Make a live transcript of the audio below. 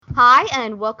Hi,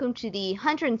 and welcome to the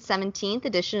 117th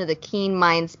edition of the Keen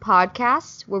Minds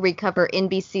podcast, where we cover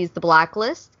NBC's The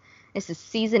Blacklist. This is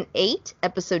Season 8,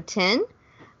 Episode 10,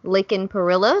 Laken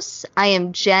Perillos. I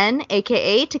am Jen,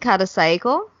 a.k.a. Takata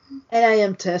Saiko. And I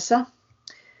am Tessa.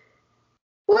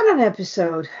 What an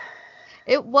episode.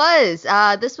 It was.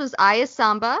 This was Aya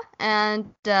Samba,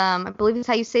 and I believe that's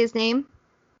how you say his name.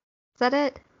 Is that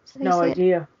it? No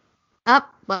idea. Well,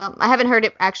 I haven't heard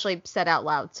it actually said out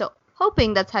loud, so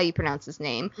hoping that's how you pronounce his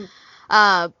name.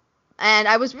 And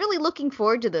I was really looking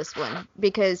forward to this one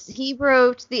because he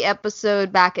wrote the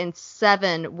episode back in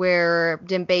 7 where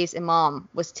Dembe's imam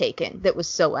was taken. That was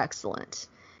so excellent.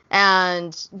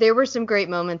 And there were some great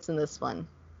moments in this one.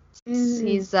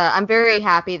 I'm very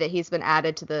happy that he's been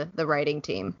added to the writing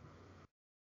team.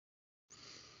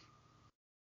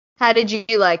 How did you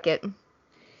like it?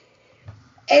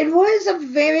 It was a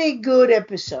very good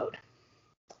episode.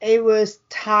 It was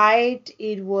tight.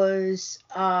 It was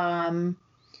impactful.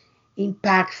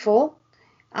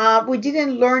 We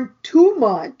didn't learn too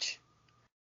much,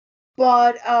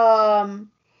 but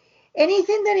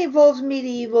anything that involves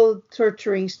medieval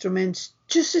torture instruments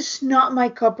just is not my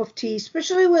cup of tea,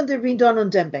 especially when they're being done on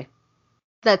Dembe.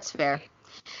 That's fair.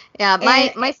 Yeah,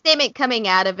 my statement coming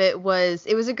out of it was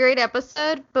a great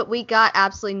episode, but we got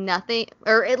absolutely nothing,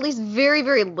 or at least very,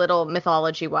 very little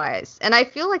mythology-wise. And I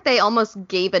feel like they almost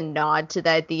gave a nod to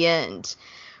that at the end.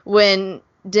 When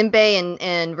Dembe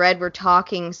and Red were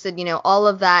talking, said, all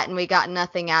of that, and we got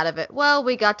nothing out of it. Well,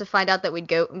 we got to find out that we'd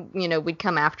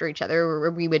come after each other, or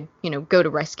we would, go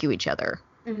to rescue each other.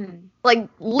 Mm-hmm. Like,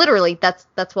 literally,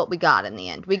 that's what we got in the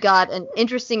end. We got an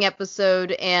interesting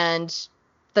episode, and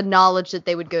the knowledge that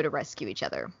they would go to rescue each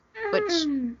other, which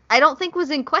I don't think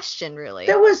was in question, really.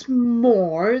 There was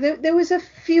more. There was a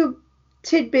few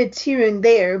tidbits here and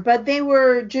there, but they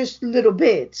were just little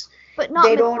bits. But not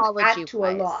mythology-wise. They don't add to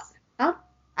a lot. Huh?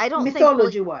 I don't think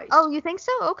mythology-wise. Oh, you think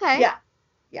so? Okay. Yeah.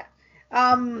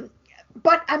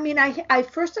 But I mean, I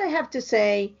first have to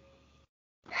say,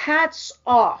 hats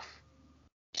off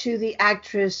to the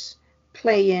actress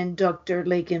playing Dr.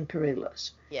 Laken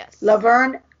Perillos. Yes.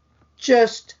 Laverne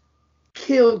just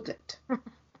killed it.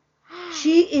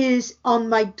 She is on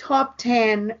my top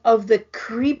 10 of the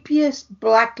creepiest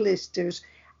blacklisters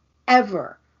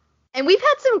ever. And we've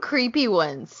had some creepy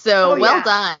ones, so well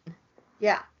done.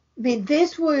 Yeah. I mean,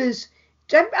 this was,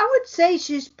 I would say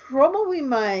she's probably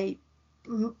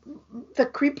the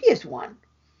creepiest one.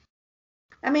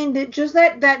 I mean, just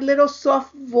that little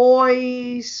soft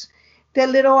voice, that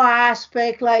little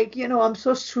aspect, like, I'm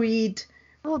so sweet.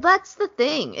 Well, that's the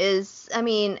thing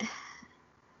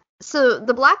so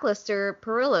the Blacklister,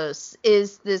 Perillos,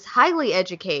 is this highly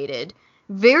educated,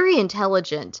 very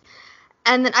intelligent,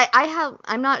 and then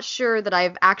I'm not sure that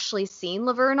I've actually seen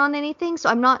Laverne on anything,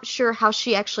 so I'm not sure how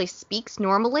she actually speaks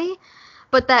normally,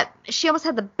 but that she almost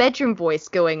had the bedroom voice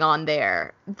going on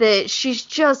there, that she's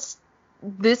just,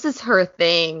 this is her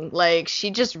thing, like,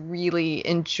 she just really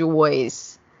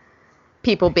enjoys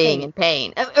people being in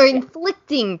pain, or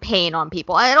inflicting pain on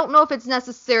people. I don't know if it's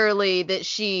necessarily that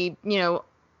she,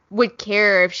 would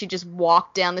care if she just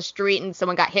walked down the street and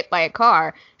someone got hit by a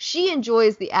car. She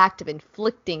enjoys the act of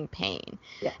inflicting pain.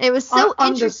 Yeah. And it was so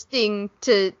interesting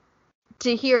to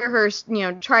hear her,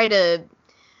 try to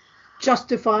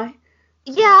justify.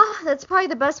 Yeah, that's probably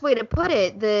the best way to put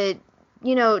it. That,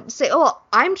 say, oh,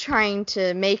 I'm trying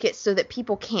to make it so that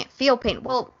people can't feel pain.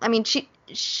 Well, I mean,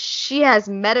 she has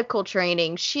medical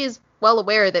training. She is well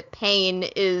aware that pain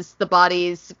is the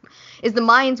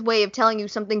mind's way of telling you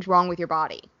something's wrong with your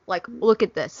body. Like, look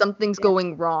at this, something's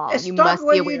going wrong. You must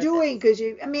be aware of doing, because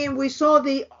we saw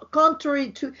the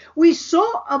contrary to. We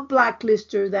saw a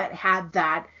Blacklister that had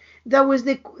that. That was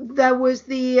the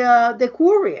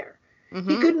courier. Mm-hmm.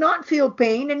 He could not feel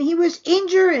pain, and he was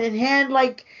injured and had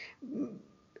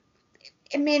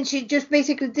she just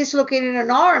basically dislocated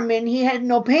an arm, and he had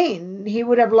no pain. He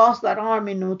would have lost that arm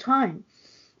in no time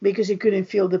because he couldn't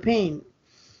feel the pain.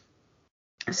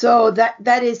 So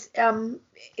that is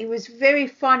it was very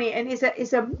funny, and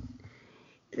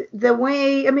the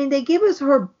way, they give us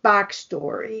her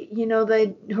backstory.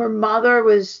 Her mother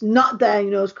was not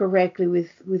diagnosed correctly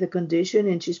with a condition,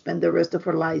 and she spent the rest of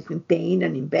her life in pain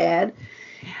and in bed.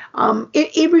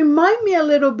 It reminded me a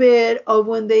little bit of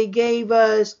when they gave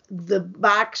us the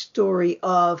backstory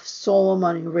of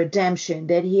Solomon in Redemption,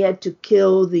 that he had to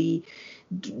kill the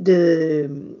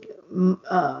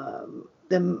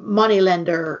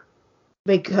moneylender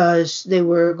because they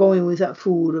were going without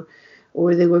food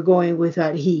or they were going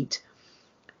without heat.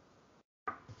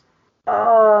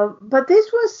 But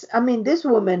this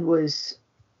woman was,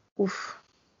 oof.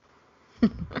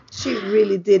 She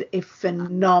really did a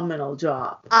phenomenal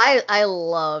job. I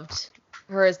loved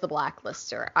her as the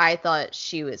Blacklister. I thought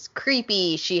she was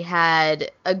creepy. She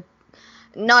had a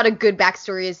not a good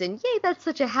backstory as in, yay, that's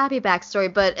such a happy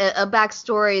backstory, but a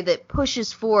backstory that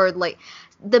pushes forward. Like,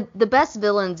 the best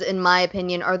villains, in my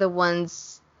opinion, are the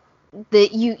ones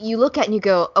that you look at and you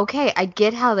go, okay, I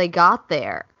get how they got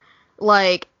there.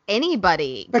 Like,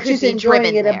 anybody But could she's be enjoying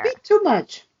driven it a there. bit too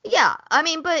much. Yeah, I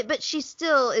mean, but she's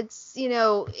still, it's,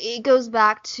 it goes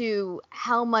back to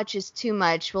how much is too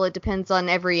much. Well, it depends on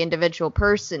every individual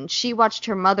person. She watched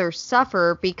her mother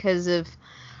suffer because of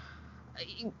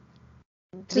the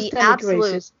Systemic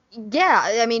absolute, racism.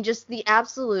 yeah, I mean, just the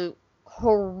absolute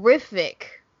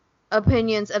horrific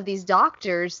opinions of these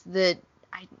doctors that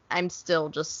I'm still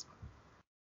just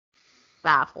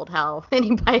baffled how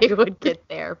anybody would get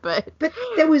there, but But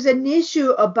there was an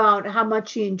issue about how much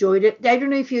she enjoyed it. I don't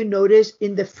know if you noticed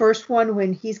in the first one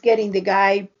when he's getting the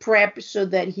guy prepped so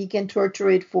that he can torture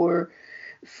it for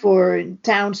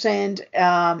Townsend,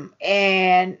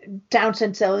 and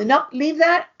Townsend telling, "No, leave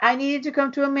that. I needed to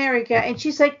come to America," and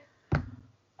she's like,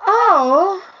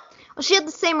 "Oh, well, she had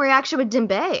the same reaction with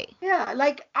Dembe. yeah,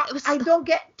 like It was I don't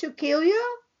get to kill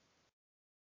you."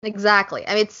 exactly.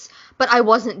 I mean, but I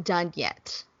wasn't done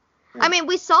yet. I mean,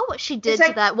 we saw what she did It's to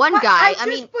like, that one but guy. I I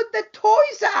mean, just put the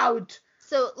toys out.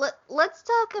 so let's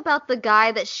talk about the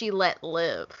guy that she let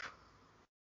live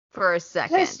for a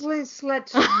second. Let's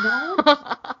not.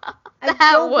 I That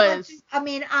don't want to. was I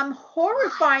mean, I'm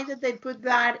horrified that they put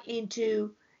that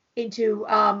into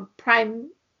prime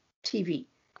TV.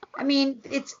 I mean,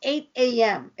 it's 8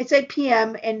 a.m. It's 8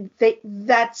 p.m. and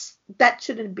that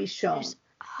shouldn't be shown. just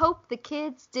hope the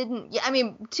kids didn't. Yeah, I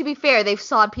mean, to be fair, they've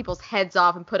sawed people's heads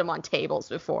off and put them on tables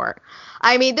before.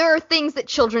 I mean, there are things that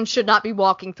children should not be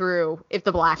walking through if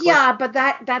the blacklist. Yeah, but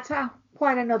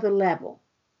quite another level.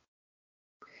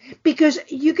 Because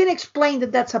you can explain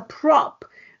that that's a prop,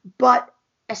 but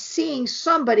seeing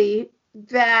somebody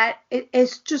that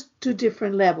it's just two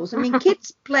different levels. I mean,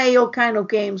 kids play all kind of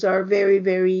games are very,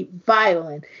 very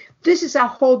violent. This is a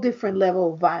whole different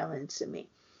level of violence to me.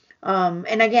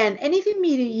 And again, anything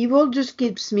medieval just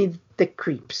gives me the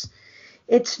creeps.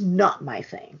 It's not my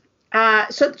thing.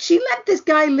 So she let this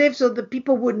guy live so the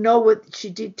people would know what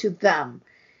she did to them.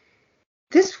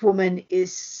 This woman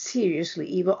is seriously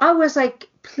evil. I was like,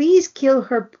 please kill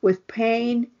her with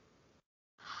pain.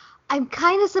 I'm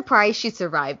kind of surprised she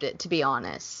survived it, to be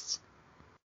honest.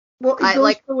 Well, it I goes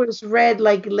like, towards red,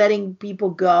 like letting people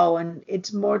go, and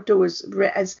it's more towards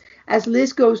red. As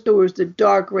Liz goes towards the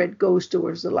dark, red goes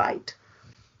towards the light.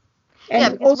 yeah,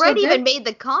 And because also Red then, even made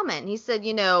the comment. He said,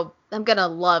 I'm gonna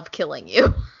love killing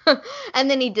you, and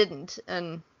then he didn't,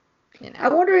 and I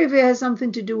wonder if it has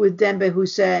something to do with Dembe, who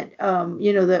said,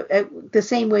 the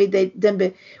same way that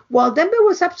Dembe, while Dembe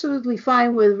was absolutely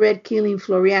fine with Red killing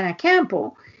Floriana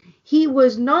Campo, he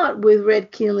was not with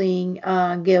Red killing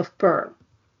Gail Pearl.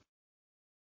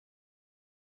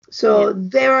 So yeah.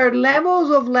 there are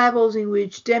levels in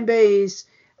which Dembe is,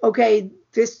 okay,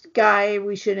 this guy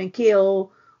we shouldn't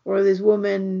kill, or this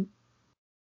woman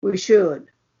we should.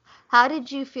 How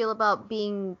did you feel about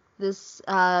being this?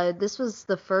 This was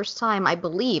the first time, I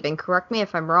believe, and correct me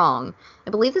if I'm wrong. I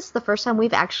believe this is the first time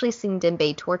we've actually seen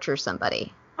Dembe torture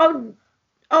somebody. Oh,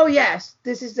 oh yes,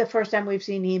 this is the first time we've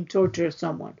seen him torture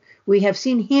someone. We have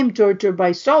seen him tortured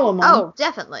by Solomon. Oh,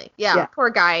 definitely. Yeah, Yeah.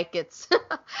 poor guy gets.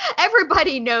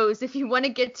 Everybody knows if you want to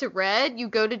get to Red, you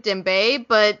go to Dembe,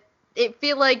 but it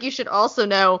feel like you should also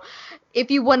know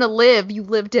if you want to live, you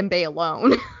live Dembe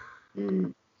alone.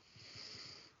 Mm.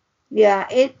 Yeah,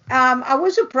 I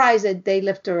was surprised that they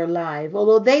left her alive.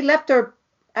 Although they left her,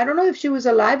 I don't know if she was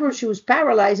alive or she was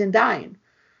paralyzed and dying.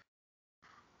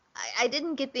 I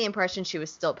didn't get the impression she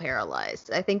was still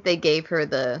paralyzed. I think they gave her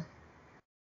the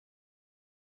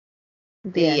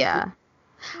Yeah.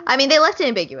 I mean, they left it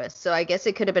ambiguous, so I guess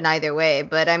it could have been either way,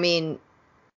 but I mean,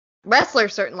 Wrestler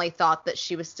certainly thought that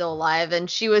she was still alive, and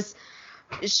she was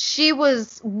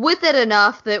with it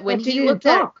enough that when But she he didn't looked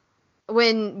at talk.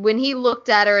 when he looked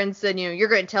at her and said, you're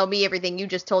going to tell me everything you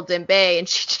just told Dembe, and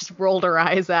she just rolled her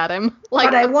eyes at him. Like,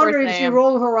 But I of course wonder I if she am.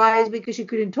 rolled her eyes because she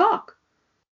couldn't talk.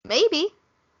 Maybe.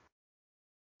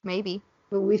 Maybe.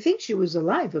 But we think she was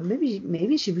alive, but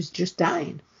maybe she was just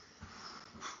dying.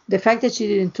 The fact that she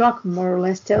didn't talk more or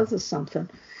less tells us something.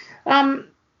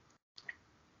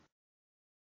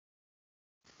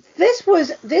 This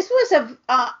was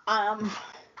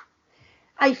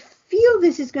I feel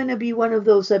this is going to be one of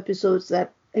those episodes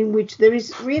that in which there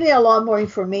is really a lot more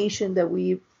information that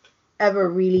we ever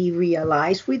really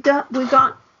realized we got.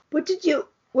 What did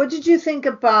you think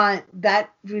about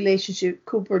that relationship,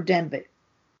 Cooper Dembe?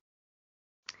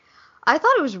 I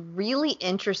thought it was really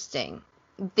interesting.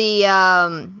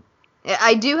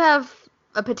 I do have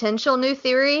a potential new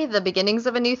theory, the beginnings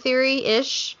of a new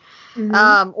theory-ish,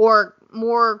 or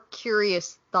more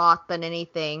curious thought than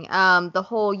anything. The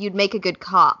whole "you'd make a good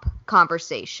cop"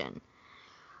 conversation.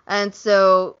 And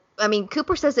so, I mean,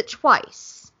 Cooper says it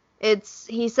twice.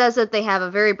 He says that they have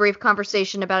a very brief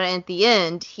conversation about it, and at the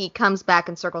end, he comes back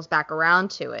and circles back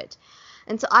around to it.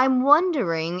 And so I'm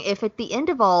wondering if at the end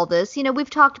of all this, we've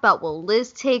talked about, will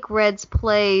Liz take Red's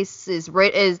place? Is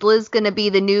Liz going to be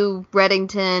the new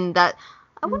Reddington?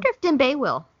 I wonder if Dembay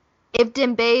will. If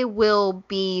Dembay will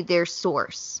be their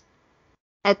source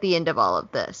at the end of all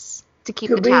of this to keep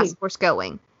the task force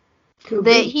going.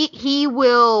 That he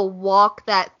will walk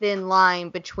that thin line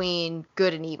between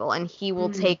good and evil, and he will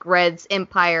take Red's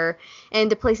empire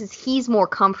into places he's more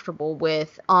comfortable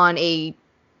with on a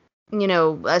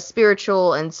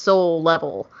spiritual and soul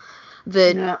level.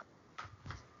 That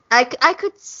I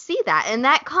could see that in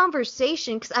that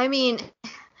conversation, because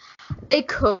it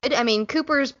could.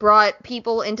 Cooper's brought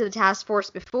people into the task force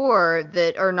before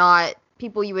that are not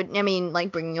people you would,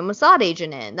 like bringing a Mossad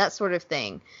agent in, that sort of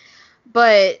thing.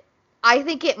 But I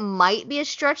think it might be a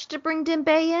stretch to bring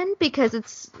Dembay in,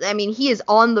 because he is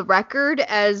on the record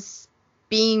as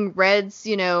being Red's,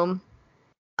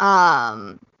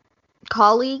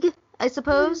 colleague, I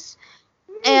suppose.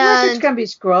 And records can be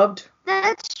scrubbed.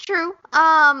 That's true.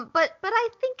 But I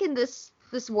think in this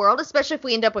world, especially if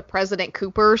we end up with President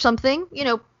Cooper or something,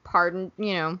 pardon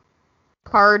him,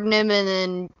 and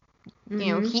then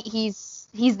he's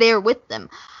there with them.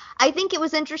 I think it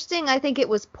was interesting. I think it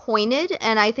was pointed,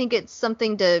 and I think it's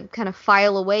something to kind of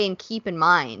file away and keep in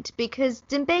mind, because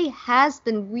Dembay has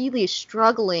been really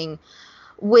struggling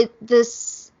with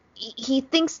this. He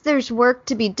thinks there's work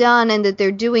to be done and that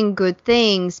they're doing good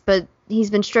things, but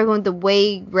he's been struggling with the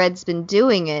way Red's been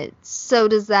doing it. So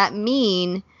does that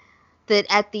mean that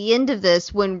at the end of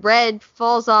this, when Red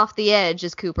falls off the edge,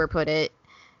 as Cooper put it,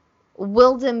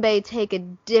 will Dembay take a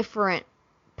different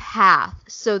path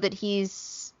so that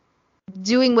he's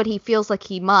doing what he feels like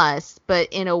he must, but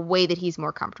in a way that he's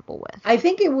more comfortable with? I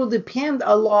think it will depend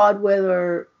a lot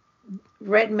whether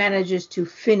Red manages to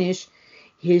finish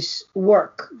his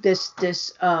work, this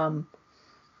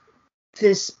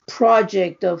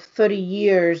project of 30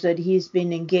 years that he's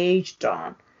been engaged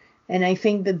on. And I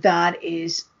think that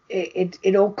is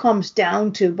it all comes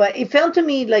down to, but it felt to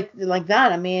me like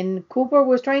that. Cooper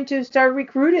was trying to start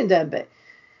recruiting them, but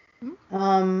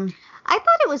I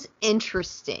thought it was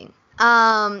interesting.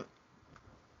 And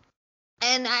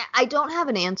I don't have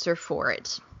an answer for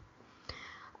it.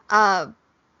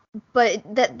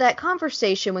 But that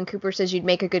conversation when Cooper says you'd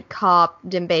make a good cop,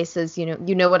 Dembay says, you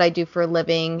know what I do for a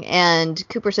living, and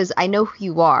Cooper says, I know who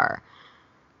you are.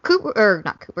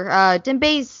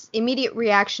 Dembay's immediate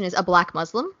reaction is a black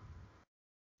Muslim.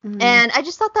 Mm-hmm. And I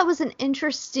just thought that was an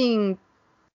interesting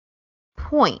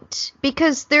point,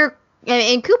 because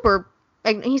and Cooper,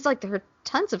 he's like, there are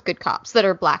tons of good cops that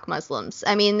are black Muslims.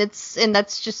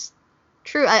 That's just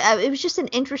true. It was just an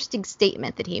interesting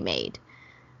statement that he made.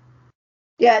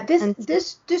 Yeah,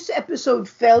 this episode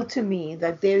felt to me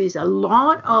that there is a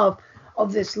lot of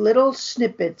this little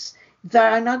snippets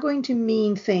that are not going to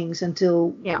mean things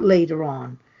until later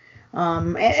on.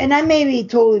 And I may be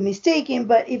totally mistaken,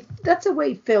 but if that's the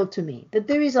way it felt to me, that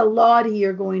there is a lot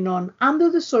here going on under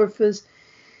the surface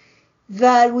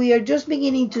that we are just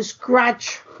beginning to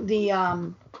scratch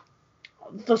the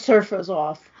surface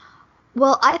off.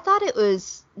 Well, I thought it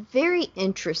was very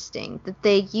interesting that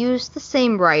they used the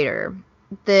same writer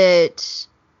that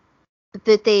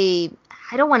they,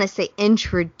 I don't want to say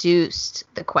introduced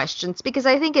the questions, because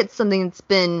I think it's something that's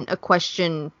been a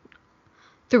question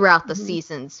throughout the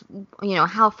seasons.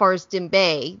 How far is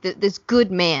Dembay, this good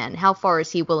man, how far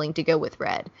is he willing to go with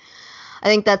Red? I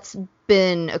think that's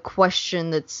been a question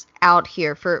that's out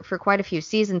here for quite a few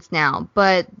seasons now.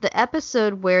 But the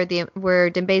episode where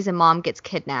Dembay's mom gets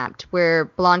kidnapped, where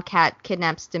Blonde Cat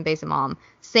kidnaps Dembay's mom,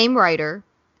 same writer,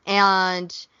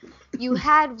 and you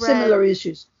had Red, similar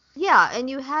issues. Yeah, and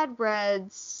you had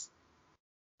Red's,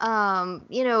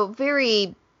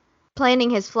 very planting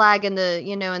his flag in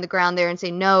the ground there and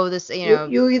saying, no, this,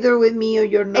 you're either with me or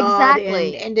you're not.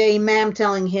 Exactly. And the imam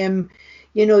telling him,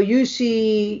 you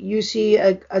see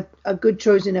a good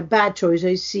choice and a bad choice.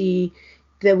 I see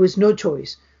there was no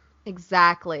choice.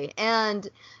 Exactly. And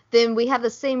then we have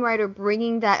the same writer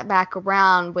bringing that back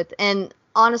around and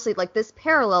honestly, like, this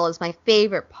parallel is my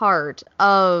favorite part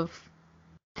of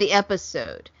the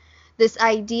episode. This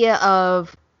idea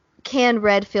of, can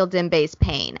Red feel Dembay's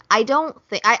pain? I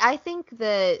think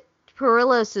that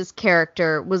Perillos'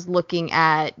 character was looking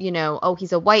at, oh,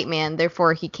 he's a white man,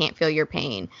 therefore he can't feel your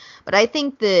pain. But I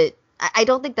think that I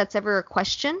don't think that's ever a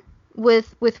question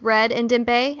with Red and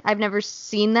Dembe. I've never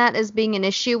seen that as being an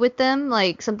issue with them,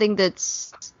 like something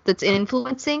that's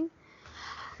influencing.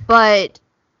 But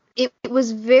it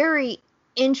was very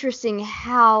interesting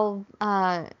how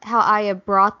Aya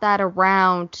brought that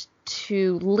around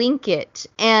to link it,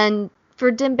 and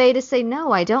for Dembe to say,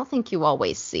 no, I don't think you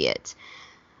always see it.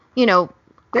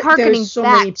 Harkening so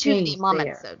back to pains the mom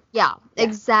there. episode. Yeah,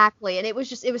 exactly. And it was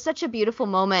such a beautiful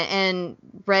moment, and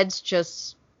Red's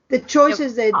just the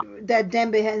choices that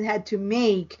Dembe had to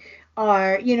make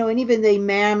are, and even the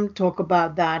imam talk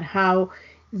about that, how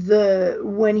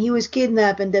when he was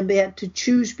kidnapped and Dembe had to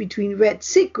choose between Red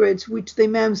secrets, which the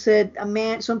imam said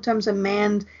sometimes a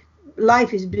man's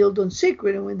life is built on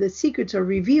secret, and when the secrets are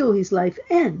revealed, his life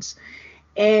ends.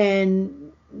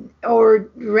 And or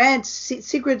Red's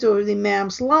secrets or the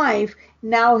imam's life,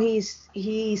 now he's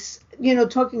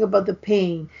talking about the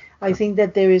pain. I think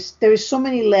that there is so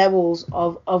many levels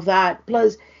of that.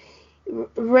 Plus,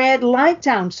 Red, like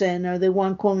Townsend, are the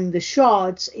one calling the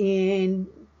shots, and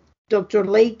Dr.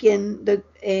 Laken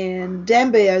and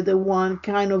Dembe are the one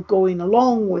kind of going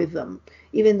along with them,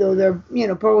 even though they're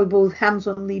probably both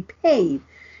handsomely paid.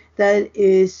 That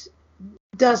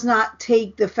does not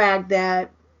take the fact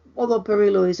that although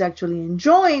Perillo is actually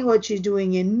enjoying what she's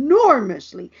doing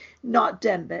enormously, not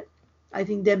Dembe. I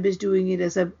think Dembe is doing it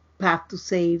as a path to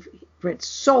save Red's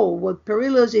soul. What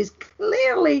Perillos is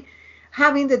clearly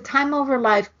having the time of her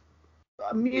life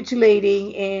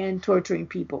mutilating and torturing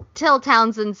people. Till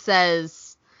Townsend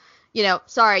says,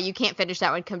 sorry, you can't finish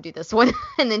that one, come do this one.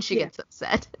 And then she gets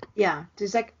upset. Yeah,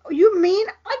 she's like, you mean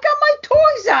I got my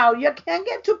toys out, you can't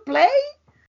get to play?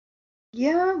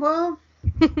 Yeah, well,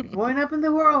 growing up in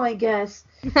the world, I guess.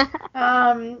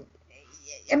 I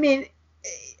mean,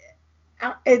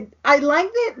 I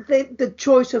like the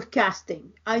choice of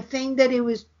casting. I think that it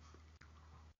was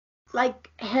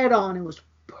like head on. It was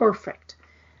perfect.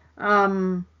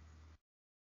 And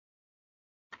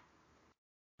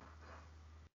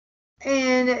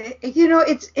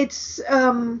it's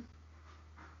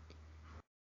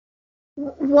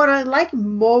what I like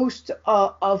most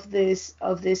of this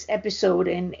episode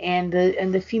and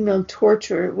the female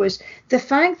torture was the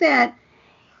fact that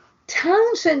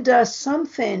Townsend does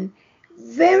something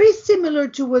very similar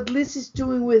to what Liz is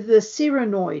doing with the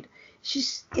Cyranoid.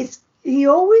 He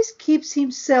always keeps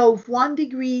himself 1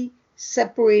 degree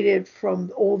separated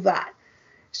from all that.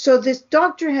 So this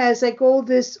doctor has like all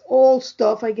this old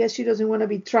stuff. I guess she doesn't want to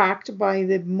be tracked by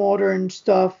the modern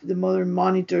stuff, the modern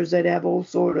monitors that have all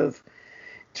sort of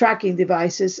tracking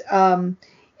devices. And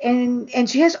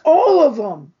she has all of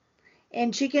them.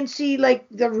 And she can see like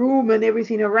the room and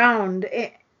everything around.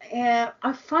 And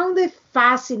I found it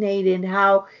fascinating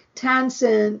how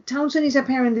Townsend is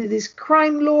apparently this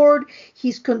crime lord.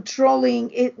 He's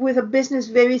controlling it with a business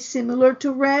very similar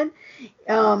to Red.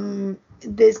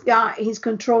 This guy, he's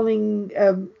controlling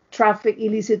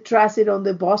illicit traffic on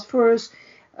the Bosphorus.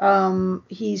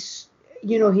 He's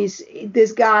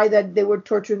this guy that they were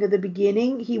torturing at the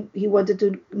beginning. He wanted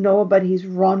to know about his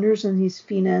runners and his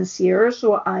financiers.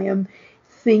 So I am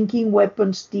thinking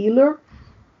weapons dealer.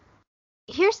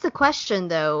 Here's the question,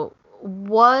 though.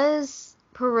 Was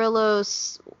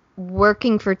Perillos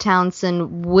working for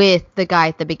Townsend with the guy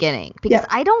at the beginning? Because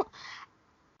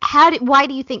why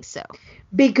do you think so?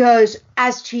 Because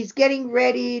as she's getting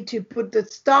ready to put the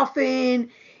stuff in,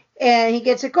 and he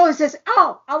gets a call and says,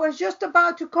 "Oh, I was just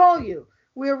about to call you.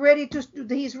 We're ready to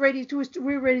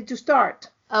start."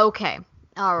 Okay.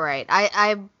 All right.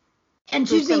 And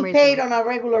she's being paid on a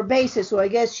regular basis, so I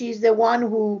guess she's the one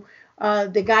who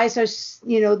the guys are,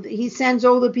 he sends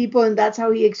all the people, and that's how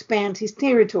he expands his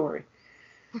territory.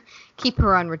 Keep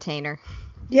her on retainer.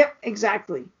 Yep,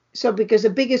 exactly. So because the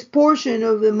biggest portion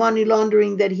of the money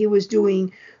laundering that he was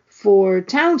doing for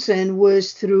Townsend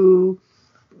was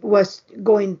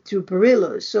going through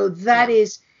Perillos. So that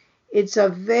it's a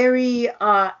very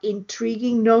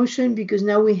intriguing notion, because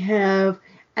now we have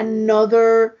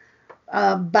another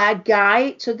bad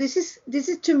guy. So this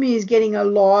is to me is getting a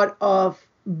lot of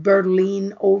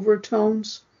Berlin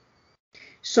overtones.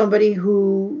 Somebody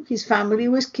who his family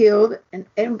was killed,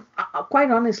 and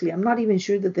quite honestly, I'm not even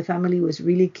sure that the family was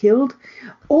really killed,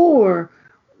 or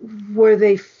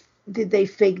did they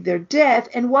fake their death,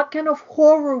 and what kind of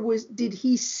horror did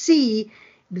he see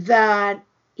that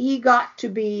he got to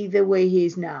be the way he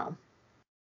is now?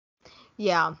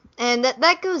 Yeah, and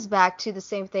that goes back to the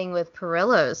same thing with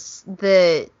Perillos,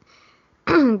 the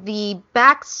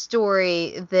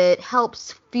backstory that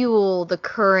helps fuel the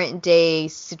current day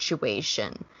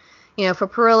situation. For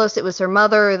Perillos, it was her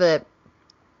mother that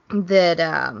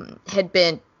had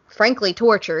been frankly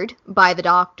tortured by the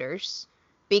doctors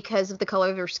because of the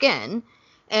color of her skin.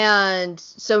 And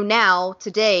so now,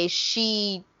 today,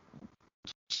 she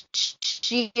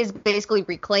has basically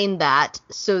reclaimed that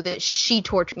so that she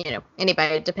torture,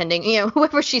 anybody, depending,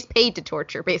 whoever she's paid to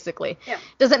torture, basically. Yeah.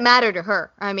 Doesn't matter to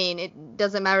her. I mean, it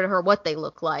doesn't matter to her what they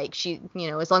look like. She,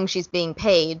 as long as she's being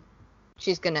paid,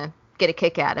 she's gonna get a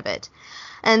kick out of it.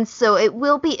 And so it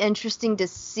will be interesting to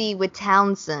see with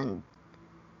Townsend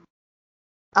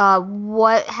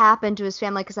what happened to his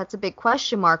family, because that's a big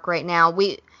question mark right now.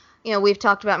 We've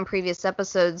talked about in previous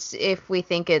episodes if we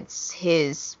think it's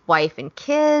his wife and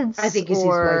kids. I think it's his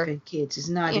wife and kids. It's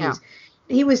not his.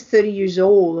 He was 30 years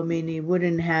old. I mean, he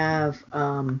wouldn't have.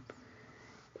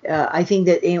 I think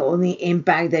that the only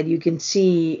impact that you can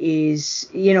see is,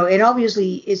 and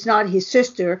obviously it's not his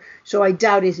sister, so I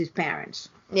doubt it's his parents.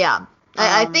 Yeah.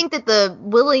 I think that the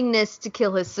willingness to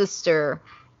kill his sister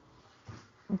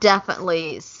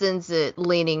definitely sends it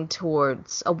leaning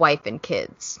towards a wife and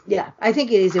kids. Yeah, I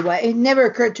think it is a wife. It never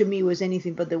occurred to me it was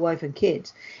anything but the wife and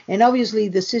kids. And obviously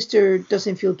the sister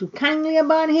doesn't feel too kindly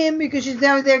about him because she's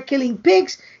down there killing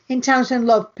pigs, and Townsend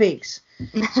loved pigs.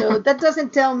 So that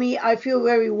doesn't tell me I feel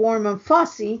very warm and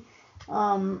fuzzy.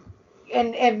 And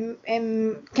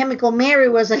Chemical Mary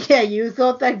was like, yeah, you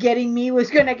thought that getting me was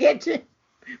going to get to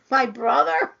my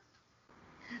brother?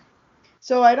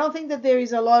 So I don't think that there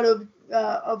is a lot of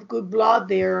good blood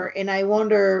there, and I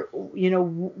wonder,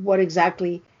 what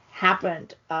exactly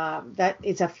happened. That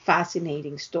is a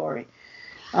fascinating story.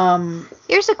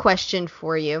 Here's a question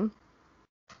for you.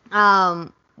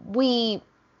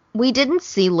 We didn't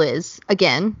see Liz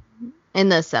again in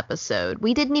this episode.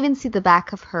 We didn't even see the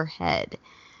back of her head.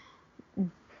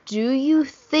 Do you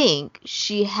think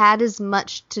she had as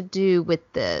much to do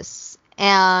with this?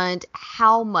 And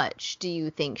how much do you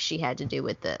think she had to do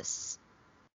with this?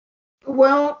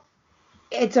 Well,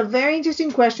 it's a very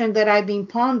interesting question that I've been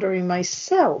pondering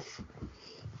myself.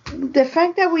 The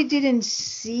fact that we didn't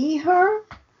see her,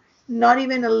 not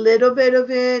even a little bit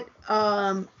of it,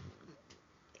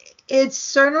 it's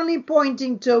certainly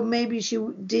pointing to maybe she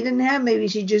didn't have, maybe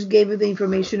she just gave her the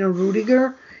information of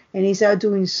Rudiger and he's out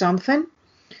doing something.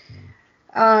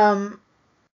 But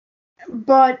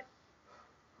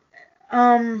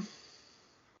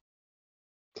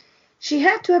she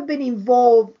had to have been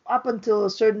involved up until a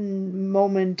certain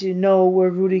moment to know where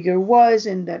Rudiger was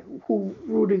and that who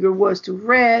Rudiger was to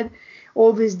Red.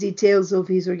 All these details of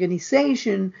his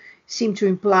organization seem to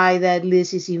imply that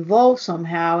Liz is involved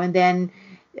somehow. And then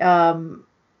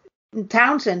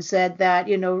Townsend said that,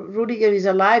 Rudiger is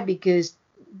alive because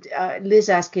Liz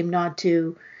asked him not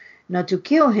to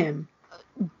kill him.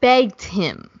 Begged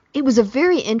him. It was a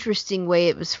very interesting way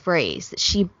it was phrased.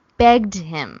 She begged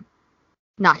him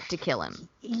not to kill him.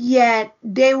 Yet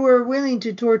they were willing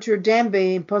to torture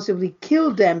Dembe and possibly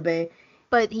kill Dembe.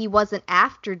 But he wasn't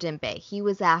after Dembe. He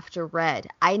was after Red.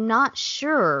 I'm not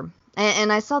sure.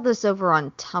 And I saw this over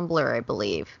on Tumblr, I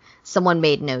believe. Someone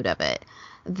made note of it.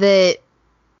 That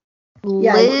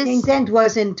Liz... the intent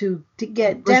wasn't to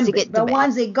get Dembe. But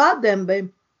once they got Dembe,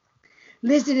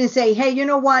 Liz didn't say, hey, you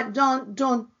know what? Don't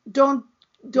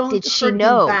did she hurt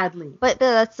know? Him badly. But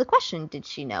that's the question. Did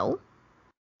she know?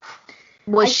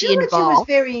 Was she involved? She was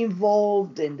very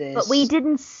involved in this. But we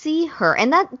didn't see her.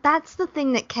 And that's the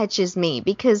thing that catches me.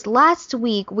 Because last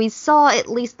week we saw at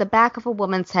least the back of a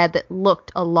woman's head that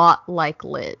looked a lot like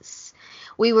Liz.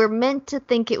 We were meant to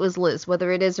think it was Liz.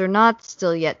 Whether it is or not,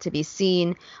 still yet to be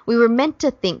seen. We were meant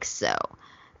to think so.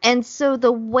 And so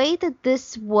the way that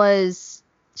this was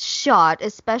shot,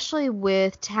 especially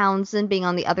with Townsend being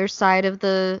on the other side of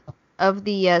the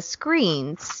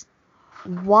screens,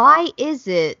 why is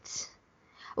it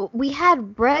we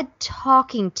had Red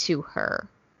talking to her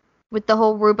with the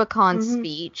whole Rubicon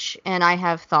speech, and I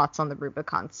have thoughts on the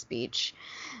Rubicon speech,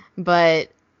 but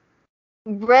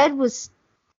Red was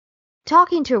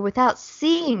talking to her without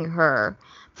seeing her,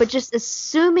 but just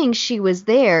assuming she was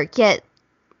there, yet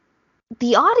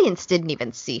the audience didn't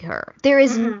even see her. There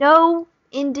is no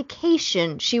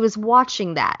indication she was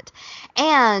watching that.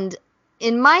 And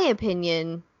in my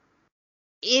opinion,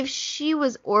 if she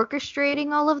was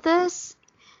orchestrating all of this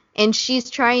and she's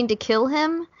trying to kill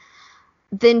him,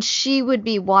 then she would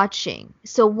be watching.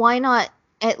 So why not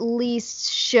at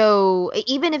least show,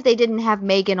 even if they didn't have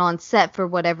Megan on set for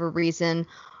whatever reason,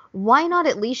 why not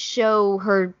at least show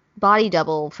her body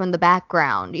double from the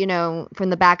background, from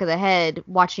the back of the head,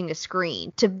 watching a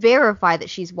screen to verify that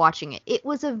she's watching it. It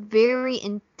was a very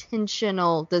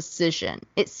intentional decision.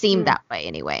 It seemed that way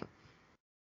anyway.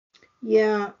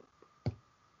 Yeah.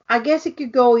 I guess it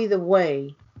could go either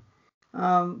way.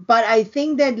 But I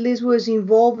think that Liz was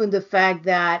involved in the fact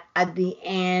that at the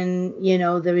end,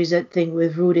 there is a thing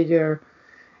with Rudiger.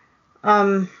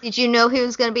 Did you know he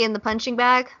was going to be in the punching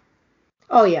bag?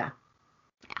 Oh yeah,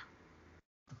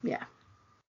 yeah.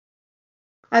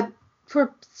 I, for a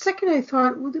second, I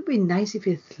thought, would it be nice if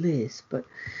it's Liz? But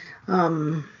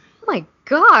oh my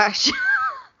gosh,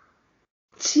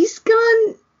 she's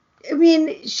gone. I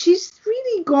mean, she's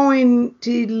really going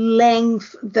to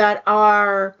lengths that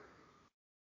are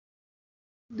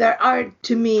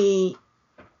to me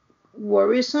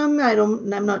worrisome.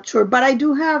 I'm not sure, but I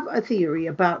do have a theory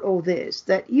about all this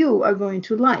that you are going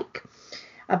to like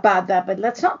about that. But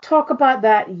let's not talk about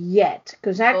that yet,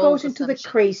 because that goes into the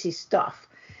crazy stuff.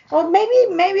 Or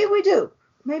maybe we do.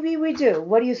 Maybe we do.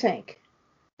 What do you think?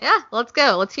 Yeah, let's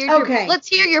go. Let's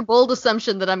hear your bold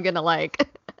assumption that I'm gonna like.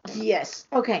 Yes.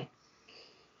 Okay.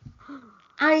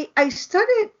 I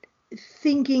started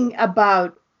thinking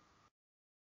about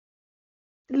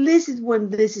Liz is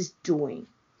what Liz is doing.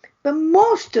 But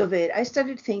most of it, I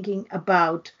started thinking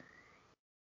about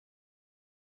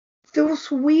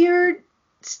those weird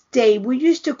state. We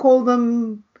used to call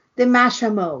them the Masha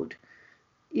mode.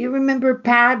 You remember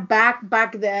Pat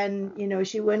back then,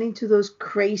 she went into those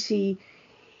crazy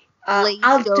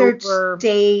altered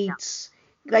states,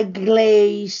 like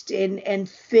glazed and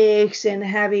fixed and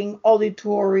having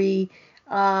auditory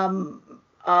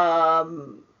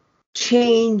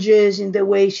changes in the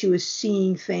way she was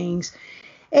seeing things.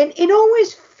 And it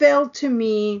always felt to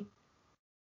me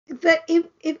that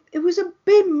it was a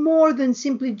bit more than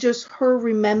simply just her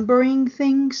remembering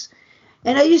things.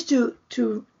 And I used to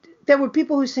there were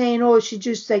people who saying, oh, she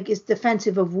just like is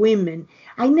defensive of women.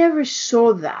 I never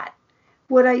saw that.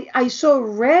 What I saw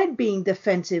Red being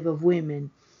defensive of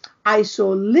women. I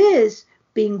saw Liz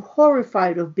being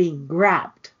horrified of being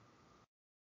grabbed.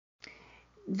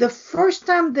 The first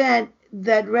time that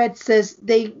Red says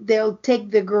they'll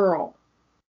take the girl,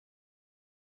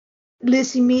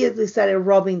 Liz immediately started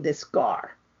rubbing the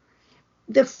scar.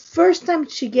 The first time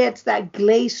she gets that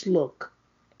glazed look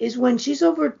is when she's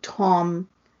over Tom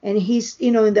and he's,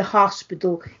 in the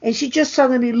hospital, and she just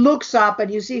suddenly looks up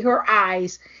and you see her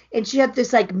eyes and she had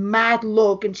this like mad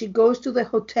look, and she goes to the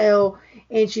hotel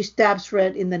and she stabs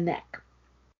Red in the neck.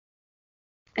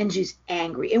 And she's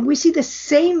angry. And we see the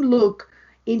same look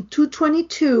in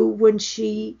 222 when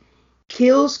she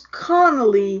kills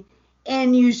Connolly,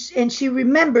 and she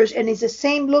remembers, and it's the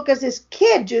same look as this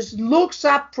kid, just looks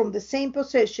up from the same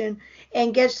position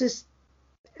and gets this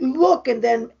look and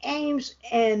then aims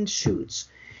and shoots.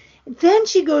 Then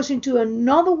she goes into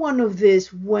another one of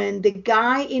this when the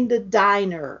guy in the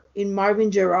diner in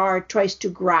Marvin Gerard tries to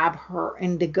grab her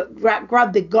and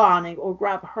grab the gun or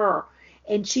grab her,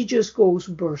 and she just goes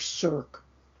berserk.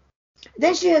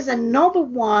 Then she has another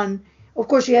one. Of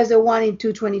course, she has the one in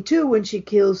 222 when she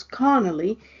kills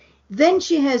Connolly. Then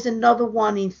she has another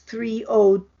one in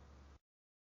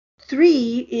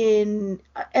 303 in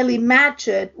Ellie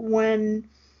Matchett when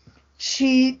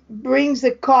she brings the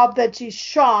cop that she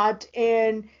shot,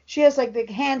 and she has like the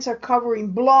hands are covering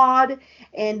blood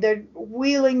and they're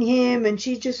wheeling him, and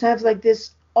she just has like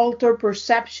this altered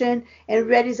perception, and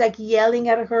Red is like yelling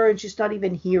at her and she's not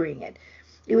even hearing it.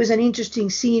 It was an interesting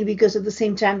scene because at the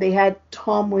same time they had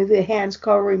Tom with the hands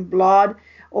covering blood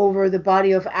over the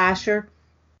body of Asher.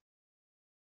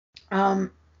 And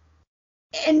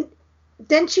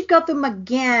then she got them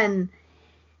again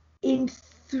in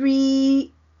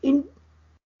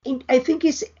I think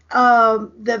it's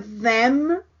the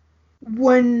them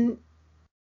when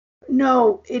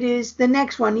no, it is the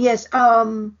next one. Yes,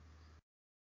 I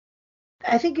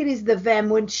think it is the them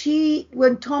when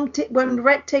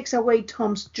Red takes away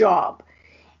Tom's job,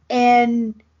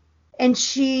 and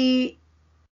she's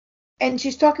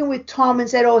talking with Tom and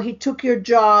said, "Oh, he took your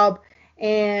job."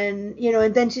 And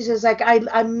and then she says like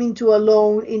I'm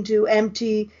into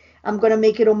empty, I'm gonna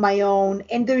make it on my own.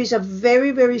 And there is a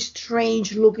very, very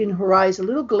strange look in her eyes, a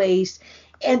little glazed,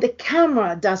 and the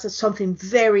camera does something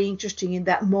very interesting in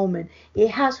that moment. It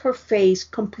has her face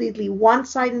completely one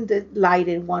side in the light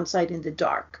and one side in the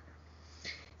dark.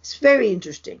 It's very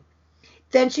interesting.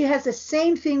 Then she has the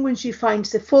same thing when she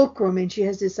finds the fulcrum, and she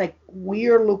has this like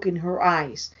weird look in her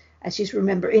eyes as she's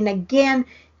remembered. And again,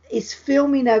 it's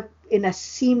filming in a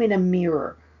seam in a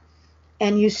mirror,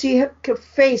 and you see her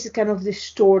face is kind of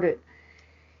distorted.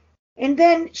 And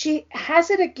then she has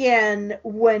it again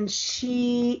when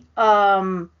she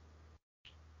after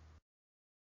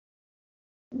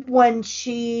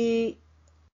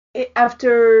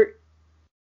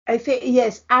I think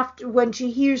yes, after when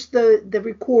she hears the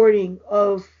recording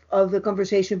of the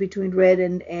conversation between Red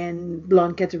and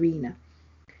Blonde Katerina.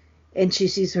 and she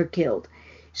sees her killed.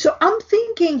 So I'm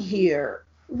thinking here,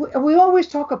 we always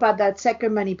talk about that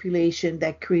second manipulation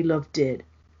that Krylov did,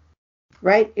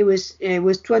 right? It was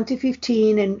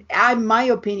 2015, and my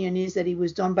opinion is that it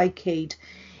was done by Kate,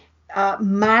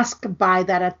 masked by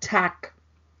that attack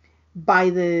by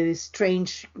the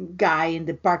strange guy in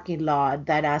the parking lot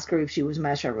that asked her if she was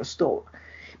Masha Rostov.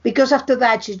 Because after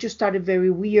that, she just started very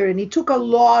weird, and it took a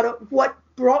lot of, what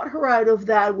brought her out of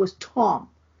that was Tom.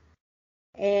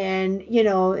 And,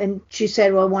 and she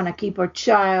said, well, I want to keep her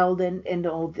child and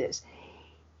all this.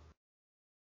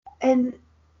 And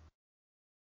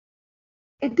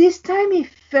at this time, it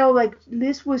felt like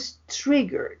Liz was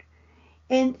triggered.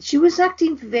 And she was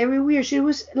acting very weird. She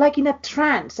was like in a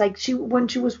trance. Like when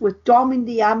she was with Dom in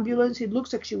the ambulance, it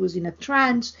looks like she was in a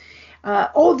trance.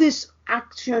 All this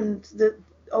action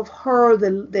of her,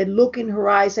 the look in her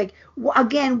eyes, like,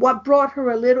 again, what brought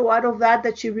her a little out of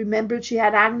that she remembered she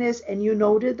had Agnes, and you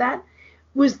noted that,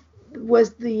 was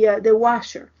the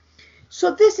washer.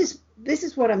 So this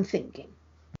is what I'm thinking.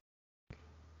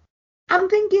 I'm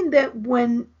thinking that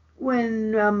when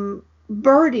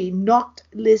Birdie knocked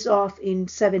Liz off in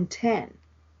 710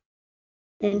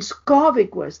 and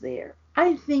Skovic was there,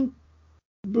 I think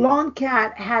Blonde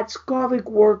Cat had Skovic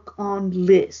work on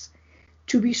Liz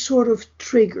to be sort of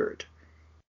triggered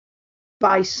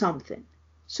by something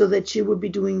so that she would be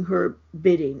doing her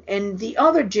bidding. And the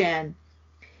other Jen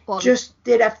just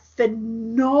did a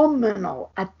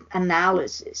phenomenal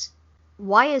analysis.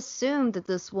 Why assume that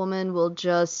this woman will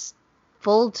just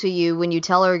fold to you when you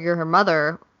tell her you're her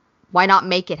mother? Why not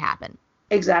make it happen?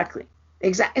 Exactly.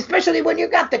 Especially when you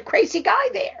got the crazy guy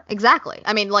there. Exactly.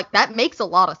 I mean, like, that makes a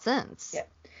lot of sense. Yeah.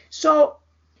 So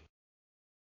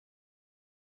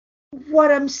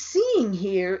what I'm seeing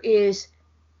here is,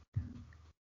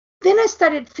 then I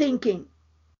started thinking,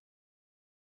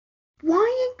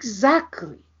 why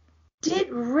exactly did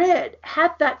Red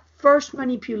have that first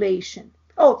manipulation?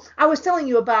 Oh, I was telling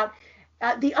you about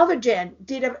the other Jen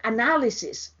did an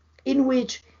analysis in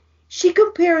which she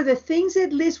compared the things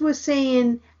that Liz was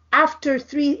saying after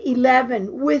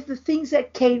 311 with the things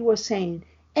that Kate was saying.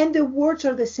 And the words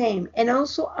are the same. And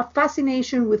also a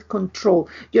fascination with control.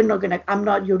 I'm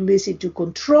not your Lizzie to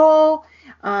control.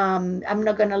 I'm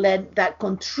not going to let that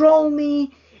control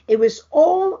me. It was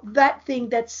all that thing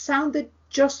that sounded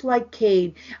just like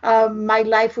Kate. My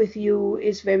life with you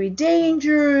is very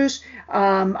dangerous.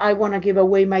 I want to give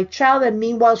away my child. And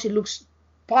meanwhile, she looks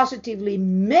positively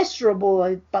miserable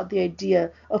about the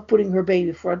idea of putting her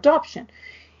baby for adoption.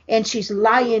 And she's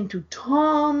lying to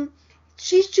Tom.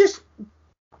 She's just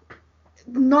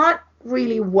not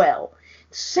really well.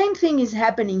 Same thing is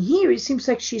happening here. It seems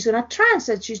like she's in a trance,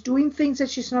 that she's doing things that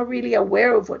she's not really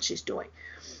aware of what she's doing.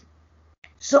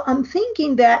 So I'm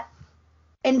thinking that,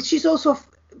 and she's also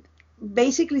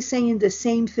basically saying the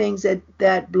same things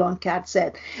that Blonde Cat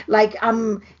said. Like,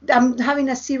 I'm having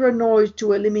a zero noise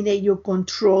to eliminate your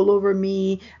control over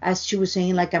me, as she was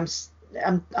saying, like,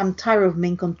 I'm tired of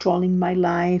men controlling my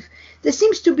life. There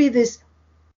seems to be this.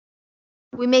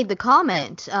 We made the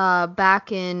comment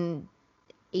back in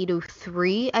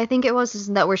 803, I think it was.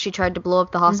 Isn't that where she tried to blow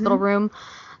up the hospital room?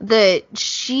 That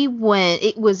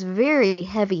it was very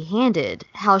heavy-handed,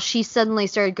 how she suddenly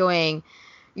started going,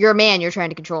 you're a man, you're trying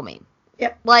to control me.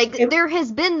 Yep. Like, there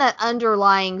has been that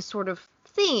underlying sort of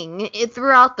thing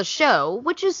throughout the show,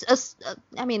 which is,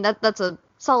 that's a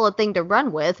solid thing to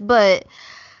run with, but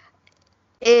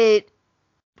it's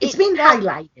been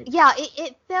highlighted. Yeah,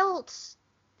 it felt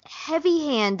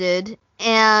heavy-handed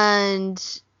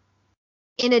and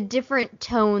in a different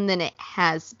tone than it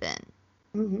has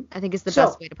been. I think is the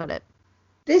best way to put it.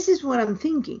 This is what I'm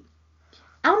thinking.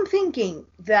 I'm thinking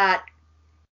that,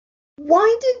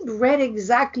 why did Red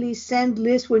exactly send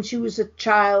Liz when she was a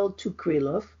child to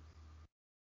Krylov?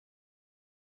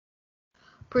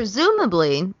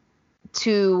 Presumably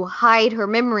to hide her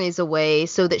memories away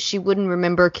so that she wouldn't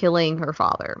remember killing her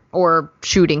father or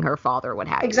shooting her father, what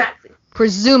have you. Exactly.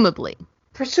 Presumably.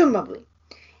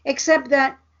 Except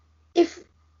that if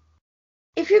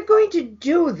you're going to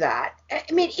do that,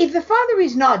 I mean, if the father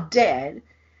is not dead,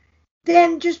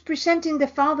 then just presenting the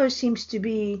father seems to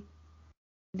be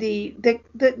the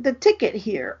ticket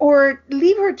here. Or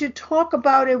leave her to talk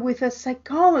about it with a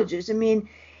psychologist. I mean,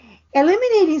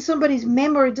 eliminating somebody's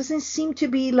memory doesn't seem to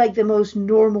be like the most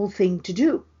normal thing to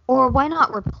do. Or why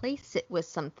not replace it with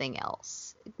something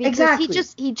else? Because exactly.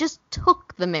 he just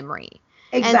took the memory.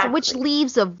 Exactly. And which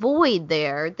leaves a void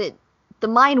there that the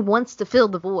mind wants to fill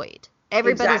the void.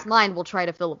 Everybody's mind will try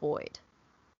to fill a void.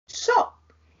 So,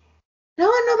 now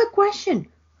another question.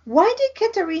 Why did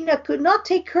Katerina could not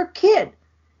take her kid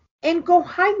and go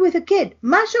hide with the kid?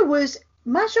 Masha was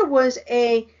Masha was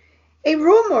a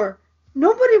rumor.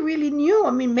 Nobody really knew.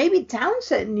 I mean, maybe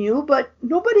Townsend knew, but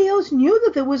nobody else knew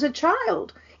that there was a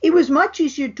child. It was much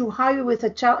easier to hide with a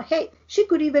child. Hey, she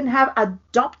could even have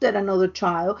adopted another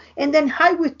child and then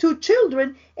hide with two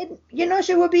children. And,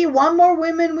 she would be one more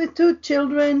woman with two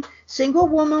children, single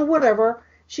woman, whatever.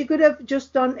 She could have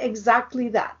just done exactly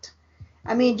that.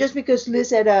 I mean, just because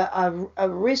Liz had a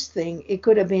wrist thing, it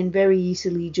could have been very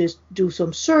easily just do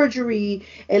some surgery,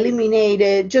 eliminate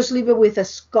it, just leave it with a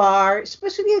scar,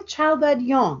 especially a child that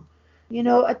young.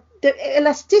 The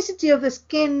elasticity of the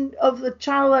skin of the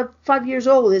child at 5 years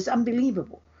old is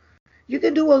unbelievable. You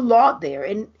can do a lot there,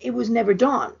 and it was never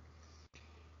done.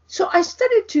 So I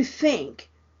started to think,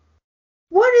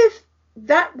 what if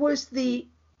that was the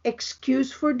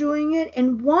excuse for doing it?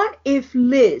 And what if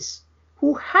Liz,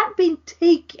 who had been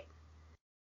taken,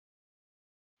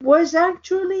 was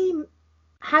actually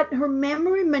had her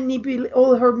memory manipulated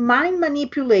or her mind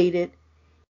manipulated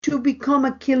to become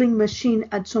a killing machine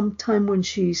at some time when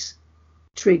she's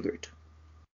triggered?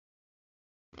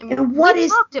 And what we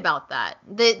talked about that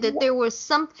there was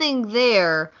something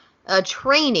there,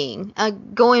 training,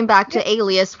 going back to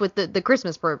Alias with the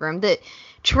Christmas program, that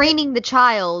training the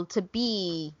child to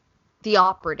be the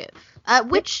operative,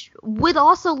 which would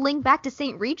also link back to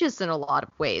St. Regis in a lot of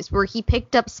ways, where he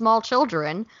picked up small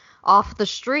children off the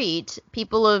street,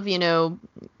 people of,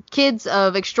 kids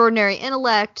of extraordinary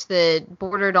intellect that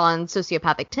bordered on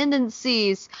sociopathic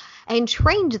tendencies, and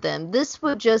trained them. This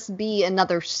would just be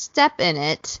another step in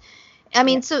it. I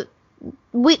mean, so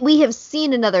we have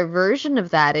seen another version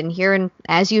of that in here, and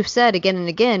as you've said again and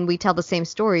again, we tell the same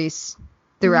stories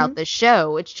throughout the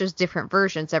show. It's just different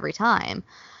versions every time.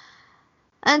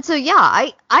 And so, yeah,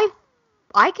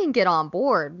 I can get on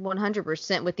board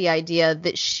 100% with the idea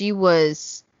that she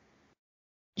was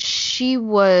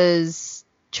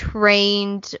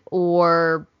trained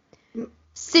or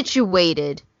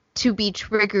situated to be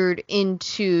triggered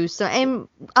into and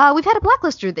we've had a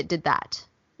Blacklister that did that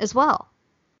as well,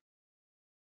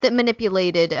 that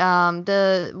manipulated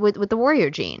with the warrior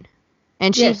gene,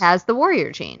 and she has the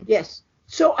warrior gene. Yes.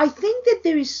 So I think that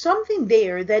there is something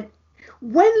there that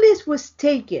when Liz was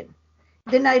taken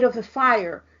the night of the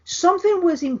fire, something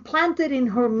was implanted in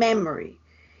her memory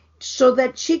so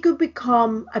that she could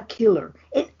become a killer.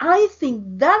 And I think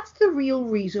that's the real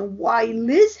reason why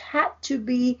Liz had to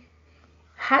be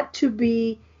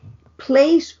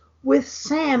placed with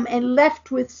Sam and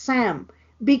left with Sam,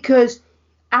 because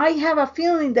I have a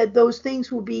feeling that those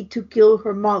things will be to kill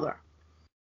her mother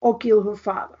or kill her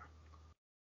father.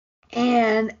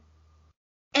 And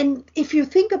if you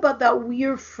think about that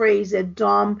weird phrase that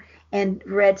Dom and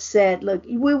Red said, look,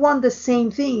 we want the same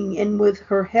thing, and with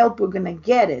her help we're going to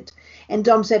get it. And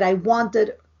Dom said, I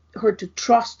wanted her to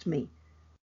trust me,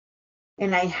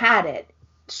 and I had it.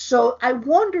 So I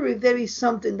wonder if there is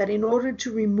something that in order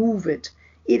to remove it,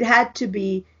 it had to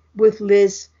be with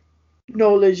Liz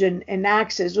knowledge and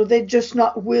access, or they're just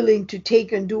not willing to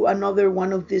take and do another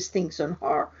one of these things on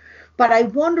her. But I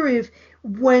wonder if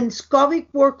when Skovic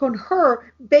worked on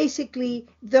her, basically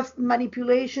the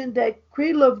manipulation that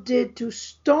Krylov did to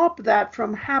stop that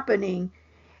from happening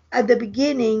at the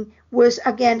beginning was,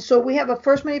 again, so we have a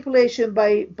first manipulation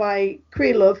by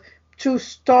Krylov to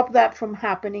stop that from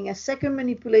happening, a second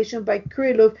manipulation by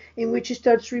Krylov in which he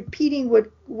starts repeating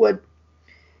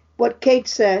what Kate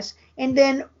says, and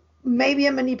then maybe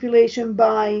a manipulation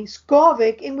by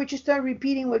Skovic in which he starts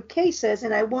repeating what Kate says.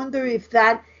 And I wonder if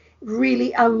that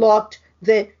really unlocked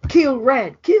the kill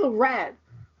Red.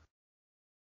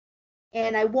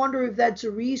 And I wonder if that's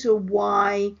a reason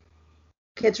why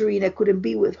Katerina couldn't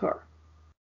be with her.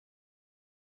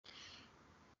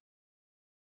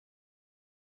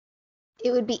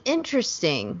 It would be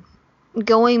interesting,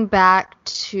 going back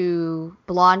to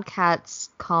Blonde Cat's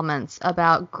comments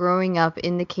about growing up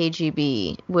in the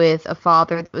KGB with a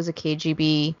father that was a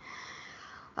KGB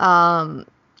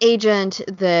agent,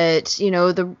 that,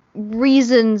 the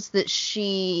reasons that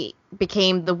she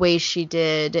became the way she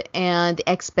did and the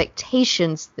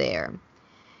expectations there.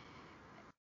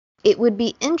 It would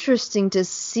be interesting to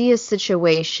see a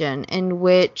situation in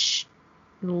which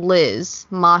Liz,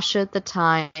 Masha at the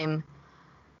time,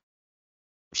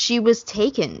 she was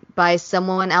taken by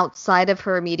someone outside of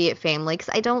her immediate family,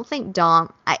 because I don't think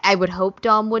Dom, I would hope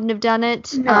Dom wouldn't have done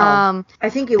it. No, I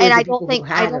think it was, and I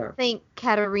don't think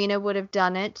Katerina would have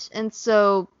done it. And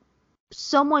so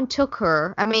someone took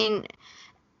her. I mean,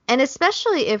 and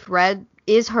especially if Red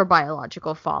is her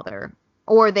biological father,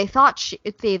 or they thought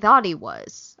he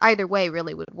was. Either way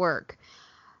really would work.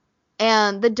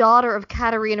 And the daughter of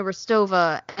Katerina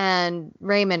Rostova and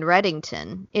Raymond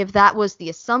Reddington, if that was the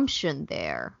assumption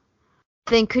there,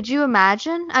 then could you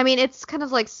imagine? I mean, it's kind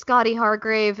of like Scotty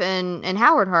Hargrave and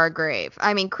Howard Hargrave.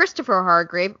 I mean, Christopher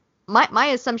Hargrave, my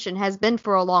assumption has been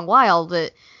for a long while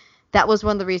that was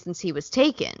one of the reasons he was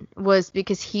taken, was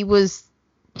because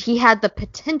he had the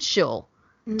potential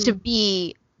to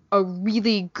be a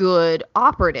really good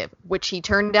operative, which he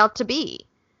turned out to be.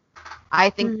 I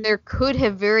think there could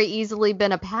have very easily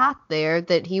been a path there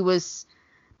that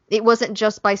it wasn't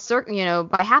just by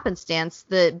by happenstance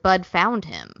that Bud found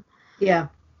him. Yeah.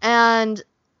 And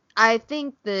I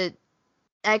think that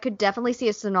I could definitely see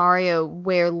a scenario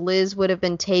where Liz would have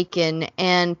been taken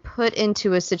and put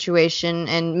into a situation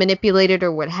and manipulated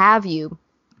or what have you,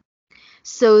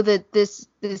 so that this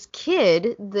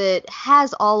kid that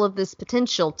has all of this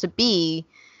potential to be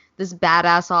this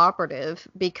badass operative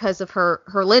because of her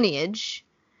lineage.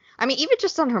 I mean, even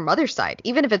just on her mother's side,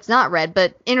 even if it's not Red,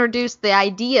 but introduce the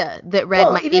idea that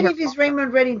Red might be her. Even if it's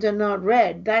Raymond Reddington, not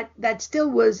Red, that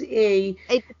still was a...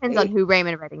 It depends on who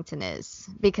Raymond Reddington is,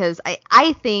 because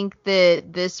I think that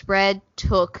this Red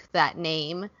took that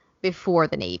name before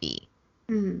the Navy.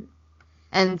 Mm-hmm.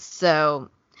 And so...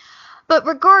 But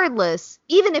regardless,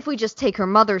 even if we just take her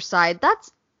mother's side,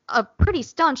 that's a pretty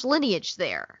staunch lineage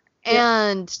there.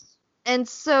 Yeah. And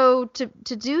so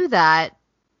to do that,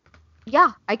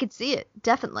 yeah, I could see it,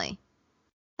 definitely.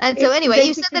 And so anyway,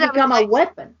 you said that it become a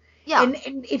weapon. Yeah.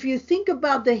 And if you think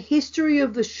about the history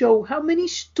of the show, how many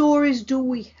stories do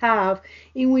we have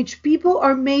in which people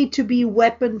are made to be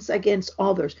weapons against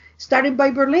others? Starting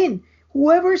by Berlin.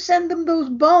 Whoever sent them those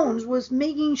bones was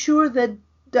making sure that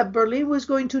Berlin was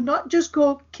going to not just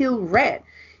go kill Red,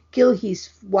 kill his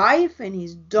wife and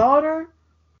his daughter.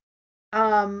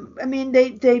 I mean,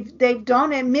 they've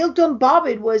done it. Milton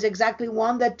Bobbitt was exactly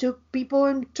one that took people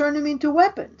and turned them into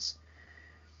weapons.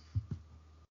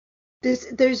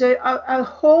 There's a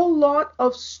whole lot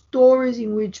of stories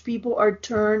in which people are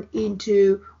turned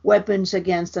into weapons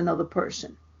against another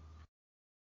person.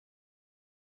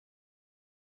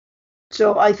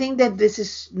 So I think that this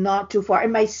is not too far.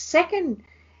 And my second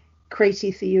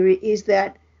crazy theory is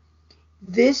that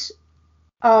this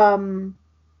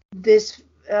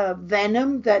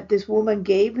venom that this woman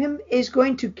gave him is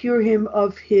going to cure him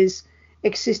of his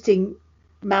existing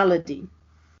malady.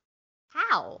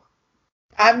 How?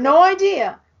 I have no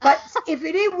idea. But if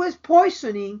it was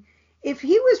poisoning, if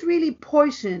he was really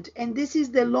poisoned, and this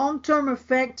is the long-term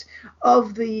effect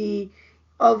of the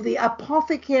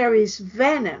apothecary's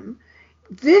venom,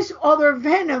 this other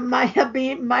venom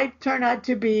might turn out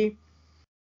to be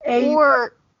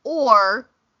or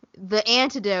the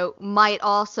antidote might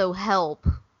also help.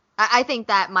 I think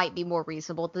that might be more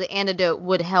reasonable. The antidote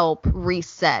would help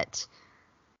reset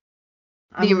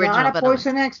the original I'm not a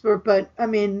poison expert, but I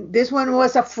mean, this one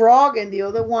was a frog, and the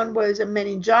other one was a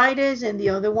meningitis, and the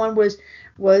other one was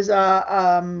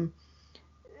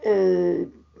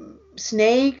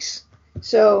snakes.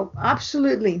 So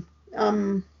absolutely,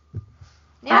 yeah,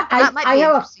 I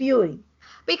have a feeling.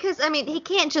 Because I mean, he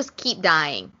can't just keep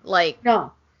dying. Like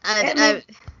no,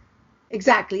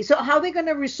 exactly. So how are they going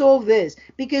to resolve this?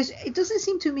 Because it doesn't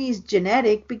seem to me it's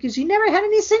genetic, because he never had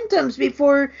any symptoms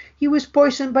before he was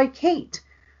poisoned by Kate.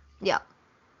 Yeah.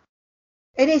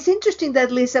 And it's interesting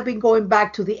that Liz has been going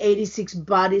back to the 86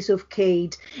 bodies of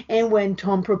Kate and when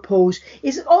Tom proposed.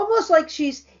 It's almost like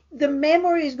the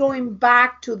memory is going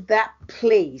back to that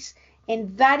place.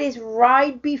 And that is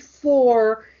right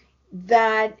before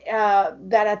that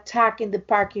attack in the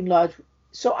parking lot.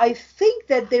 So I think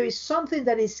that there is something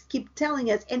that is keep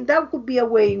telling us, and that could be a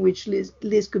way in which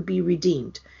Liz could be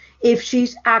redeemed if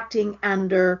she's acting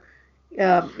under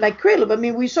like Krillov. I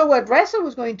mean, we saw what Ressa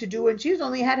was going to do, and she's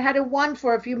only had a wand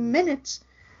for a few minutes.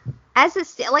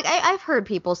 I've heard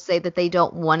people say that they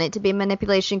don't want it to be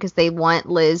manipulation because they want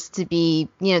Liz to be,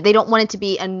 they don't want it to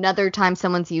be another time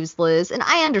someone's used Liz, and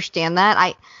I understand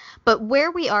that. But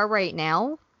where we are right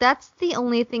now, that's the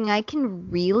only thing I can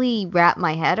really wrap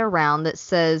my head around that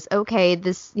says, okay,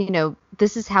 this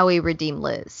is how we redeem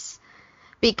Liz.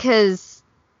 Because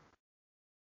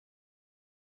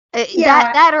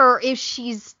that or if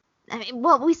she's, I mean,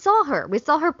 well, we saw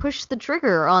her push the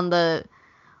trigger on the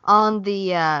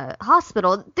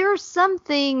hospital. There are some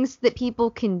things that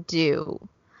people can do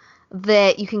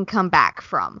that you can come back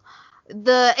from.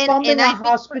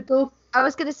 Hospital. I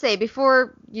was gonna say,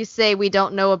 before you say we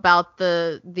don't know about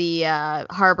the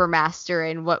harbor master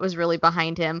and what was really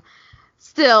behind him,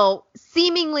 still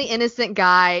seemingly innocent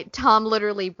guy. Tom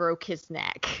literally broke his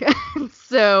neck,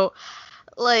 so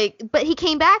but he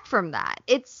came back from that.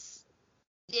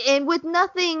 And with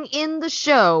nothing in the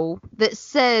show that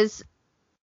says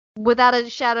without a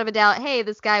shadow of a doubt, hey,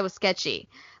 this guy was sketchy.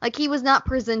 Like, he was not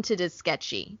presented as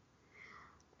sketchy.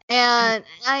 And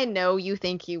I know you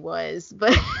think he was,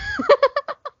 but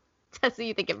Tessa,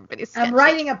 you think everybody's I'm sketchy.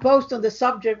 writing a post on the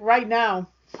subject right now.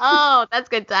 Oh, that's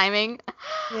good timing.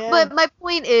 Yeah. But my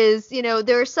point is,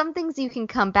 there are some things you can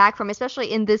come back from,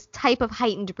 especially in this type of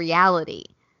heightened reality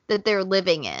that they're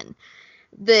living in.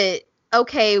 That,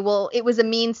 okay, well, it was a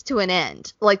means to an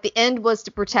end. Like, the end was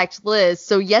to protect Liz,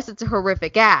 so yes, it's a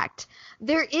horrific act.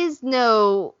 There's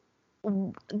no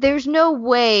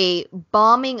way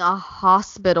bombing a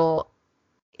hospital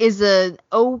is an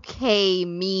okay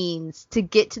means to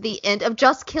get to the end of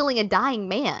just killing a dying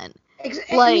man. I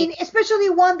mean, Like, especially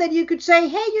one that you could say,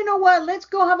 hey, you know what? Let's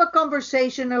go have a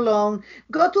conversation alone.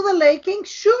 Go to the lake and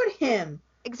shoot him.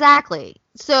 exactly.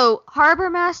 So, Harbor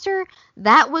Master,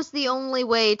 that was the only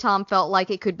way Tom felt like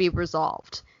it could be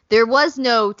resolved. There was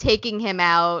no taking him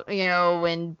out,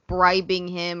 and bribing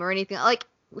him or anything. Like,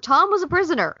 Tom was a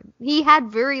prisoner. He had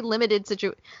very limited Plus,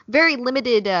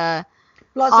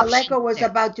 options Aleko was there.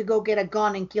 about to go get a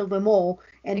gun and kill them all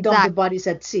and dump the Exactly. bodies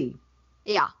at sea.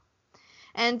 Yeah.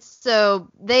 And so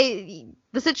the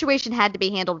situation had to be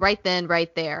handled right then,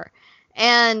 right there.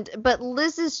 But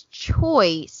Liz's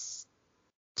choice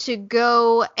to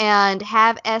go and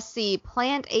have Essie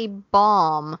plant a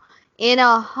bomb in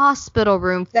a hospital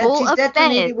room That full she of beds.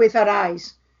 detonated with her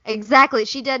eyes. Exactly.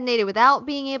 She detonated without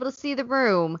being able to see the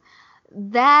room.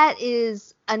 That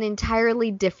is an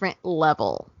entirely different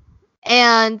level.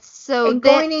 And so And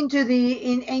that, going into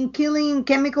and killing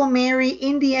Chemical Mary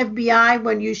in the FBI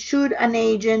when you shoot an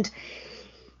agent,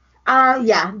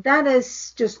 yeah, that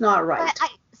is just not but right.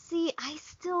 I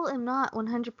still am not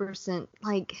 100%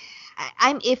 like,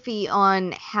 I'm iffy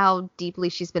on how deeply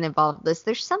she's been involved with this.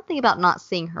 There's something about not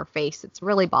seeing her face that's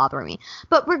really bothering me.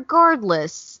 But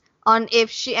regardless, on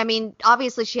if she, I mean,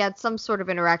 obviously she had some sort of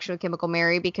interaction with Chemical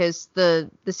Mary because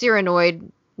the Cyranoid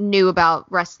knew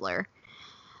about Wrestler.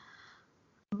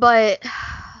 But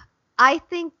I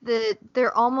think that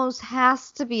there almost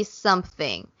has to be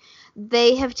something.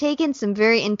 They have taken some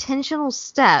very intentional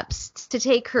steps to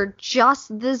take her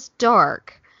just this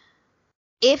dark.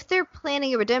 If they're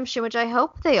planning a redemption, which I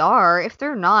hope they are, if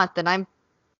they're not, then I'm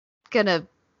gonna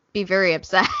be very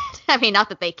upset. I mean, not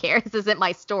that they care. This isn't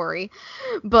my story.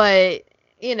 But,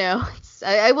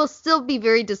 I will still be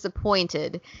very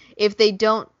disappointed if they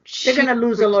don't They're shoot. gonna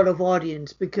lose a lot of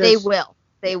audience They because will.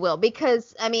 They will.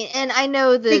 Because, I mean, and I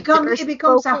know that it there's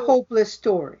becomes a vocal. hopeless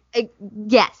story.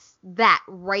 Yes, that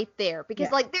right there. Because,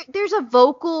 Yeah. like, there's a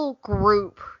vocal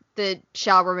group that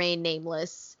shall remain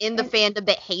nameless in the And fandom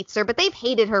that hates her, but they've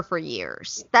hated her for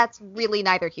years. That's really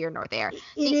neither here nor there. it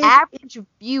The is. average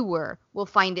viewer will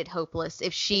find it hopeless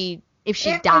if she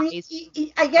And dies.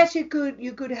 I guess you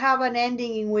could have an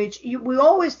ending in which we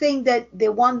always think that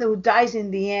the one who dies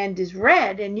in the end is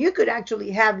Red, and you could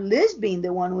actually have Liz being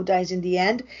the one who dies in the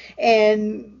end,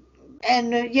 and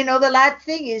the last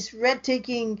thing is Red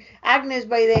taking Agnes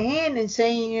by the hand and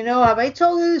saying, have I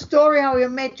told you the story how you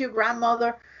met your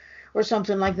grandmother, or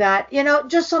something like that,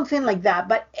 just something like that,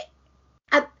 but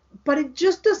it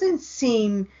just doesn't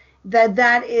seem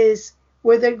that is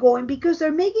where they're going because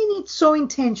they're making it so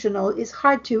intentional. It's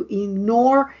hard to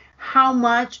ignore how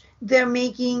much they're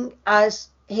making us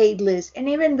hate Liz. And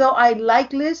even though I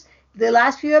like Liz, the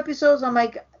last few episodes, I'm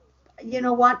like, you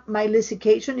know what? My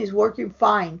Lizication is working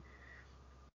fine.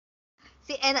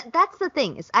 See, and that's the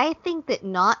thing is I think that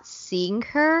not seeing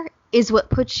her is what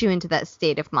puts you into that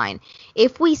state of mind.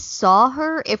 If we saw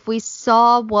her, if we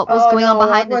saw what was Oh going on no, I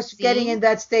behind the was getting in scenes,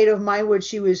 that state of mind where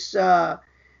she was the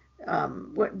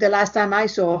last time I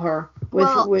saw her with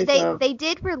well, they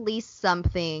did release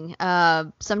something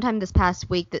sometime this past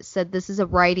week that said this is a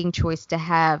writing choice to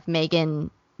have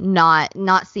Megan not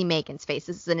see Megan's face.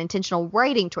 This is an intentional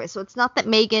writing choice. So it's not that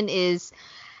Megan is,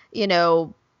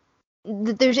 that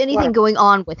there's anything well, going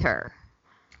on with her.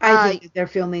 I think that they're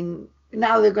filming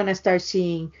now. They're gonna start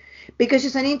seeing, because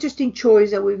it's an interesting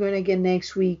choice that we're gonna get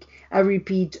next week, a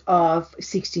repeat of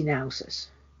 16 Ounces,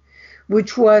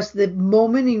 which was the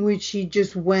moment in which he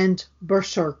just went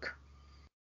berserk.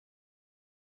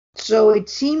 So it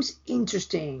seems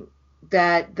interesting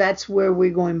that that's where we're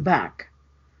going back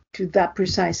to that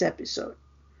precise episode.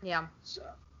 Yeah. So,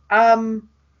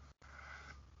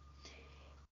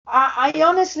 I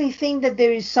honestly think that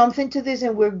there is something to this,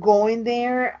 and we're going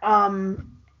there.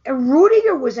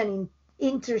 Rudiger was an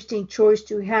interesting choice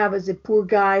to have as a poor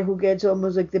guy who gets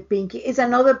almost like the pinky. It's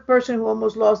another person who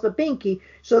almost lost the pinky.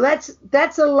 So that's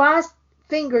the last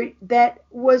finger that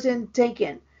wasn't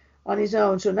taken on his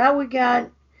own. So now we got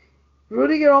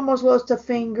Rudiger almost lost a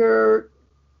finger.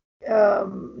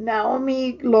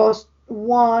 Naomi lost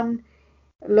one.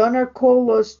 Leonard Cole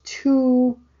lost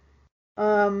two.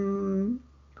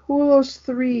 Who Who lost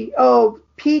 3? Oh,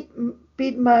 Pete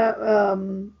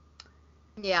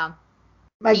Yeah.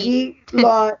 McGee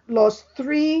lost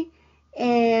 3,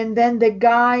 and then the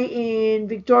guy in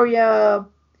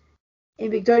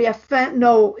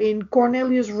in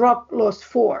Cornelius Rock lost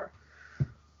 4.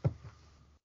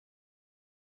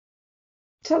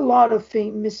 It's a lot of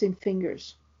missing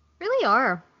fingers. Really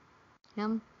are.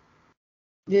 Yeah.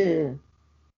 Yeah.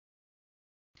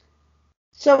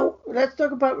 So let's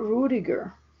talk about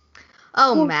Rudiger.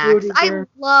 Oh, Poor Max. I Rudiger.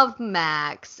 love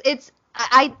Max.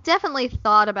 I definitely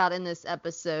thought about in this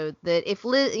episode that if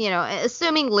Liz,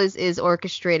 assuming Liz is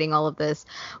orchestrating all of this,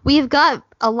 we've got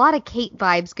a lot of Kate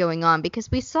vibes going on because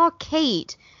we saw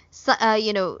Kate,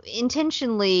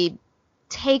 intentionally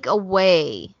take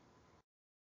away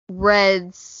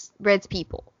Red's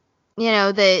people.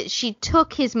 That she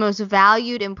took his most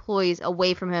valued employees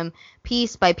away from him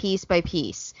piece by piece by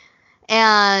piece.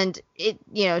 And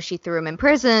she threw him in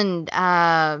prison.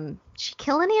 She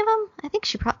kill any of them? I think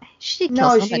she did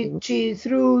kill somebody. No, she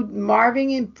threw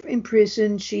Marvin in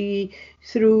prison. She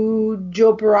threw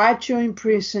Joe Paracho in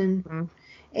prison. Mm-hmm.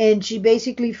 And she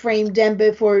basically framed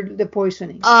Dembe for the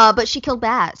poisoning. But she killed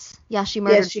Baz. Yeah, she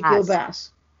murdered Baz. Yes, she killed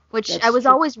Baz. Which That's I was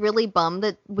true. Always really bummed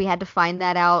that we had to find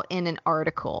that out in an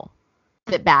article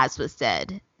that Baz was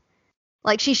dead.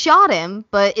 Like, she shot him,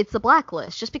 but it's the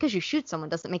blacklist. Just because you shoot someone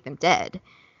doesn't make them dead.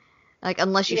 Like,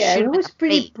 unless you shoot them. Yeah, it was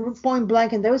pretty point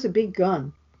blank, and that was a big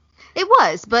gun. It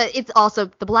was, but it's also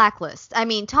the blacklist. I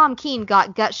mean, Tom Keene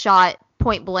got gut shot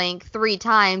point blank 3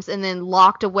 times and then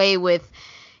locked away with,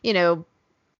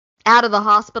 out of the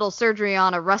hospital surgery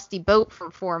on a rusty boat for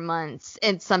 4 months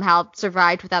and somehow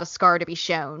survived without a scar to be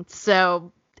shown.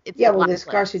 So, it's the well, the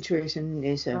scar situation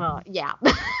is... yeah,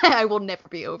 I will never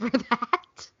be over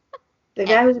that. The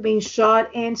guy was being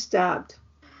shot and stabbed.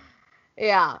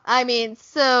 Yeah, I mean,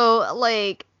 so,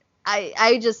 like,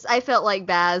 I felt like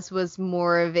Baz was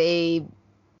more of a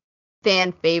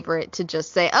fan favorite to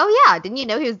just say, oh yeah, didn't you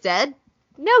know he was dead?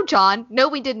 No, John, no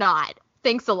we did not.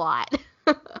 Thanks a lot.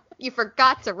 You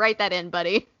forgot to write that in,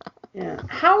 buddy. Yeah.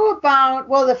 How about,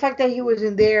 the fact that he was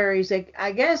in there, he's like,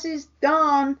 I guess he's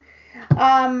done.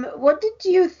 What did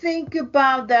you think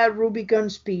about that Rubicon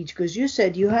speech? Because you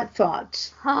said you had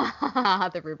thoughts.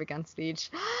 The Rubicon speech.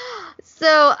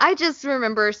 So I just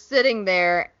remember sitting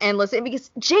there and listening because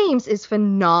James is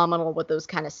phenomenal with those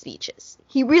kind of speeches.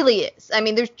 He really is. I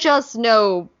mean, there's just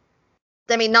not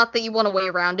that you want to way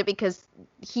around it because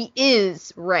he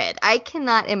is Red. I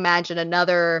cannot imagine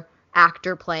another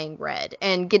actor playing Red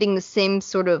and getting the same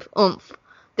sort of oomph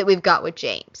that we've got with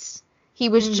James. He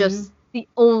was just the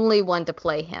only one to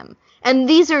play him. And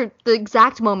these are the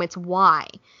exact moments why.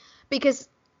 Because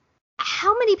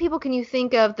how many people can you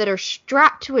think of that are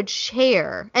strapped to a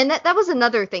chair? And that was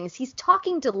another thing. Is he's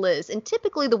talking to Liz. And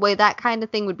typically the way that kind of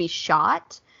thing would be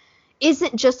shot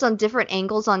isn't just on different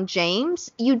angles on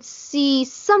James. You'd see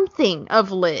something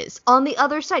of Liz on the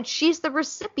other side. She's the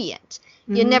recipient.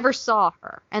 You never saw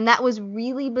her. And that was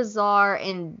really bizarre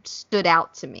and stood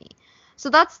out to me. So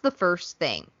that's the first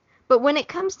thing. But when it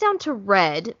comes down to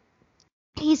Red,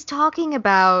 he's talking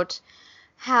about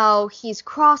how he's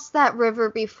crossed that river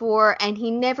before and he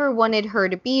never wanted her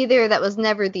to be there. That was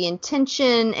never the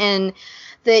intention. And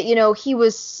that, he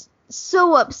was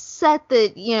so upset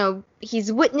that,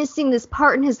 he's witnessing this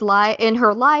part in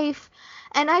her life.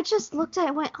 And I just looked at it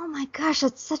and went, oh my gosh,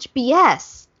 that's such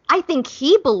BS. I think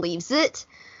he believes it.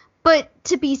 But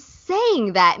to be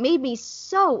saying that made me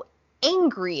so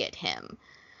angry at him.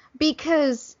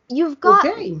 Because you've got...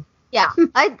 Okay. Yeah,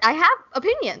 I have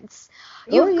opinions.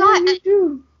 You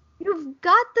do. You've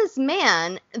got this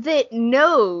man that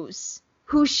knows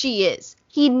who she is.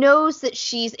 He knows that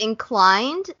she's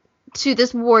inclined to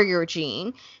this warrior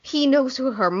gene. He knows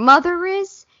who her mother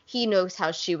is. He knows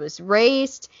how she was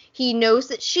raised. He knows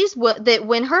that that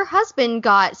when her husband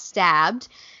got stabbed,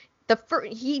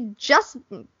 he just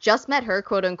met her,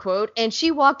 quote unquote, and she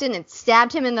walked in and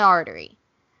stabbed him in the artery.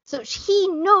 So he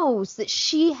knows that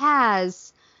she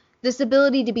has this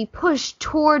ability to be pushed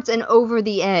towards and over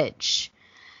the edge.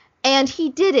 And he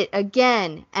did it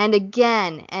again and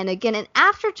again and again. And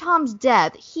after Tom's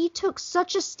death, he took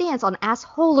such a stance on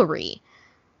assholery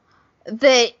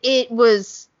that it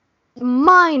was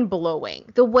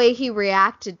mind-blowing the way he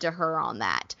reacted to her on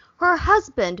that. Her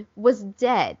husband was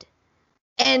dead.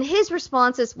 And his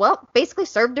response is, well, basically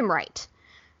served him right.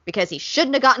 Because he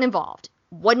shouldn't have gotten involved.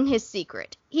 Wasn't his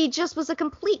secret. He just was a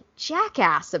complete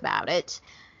jackass about it.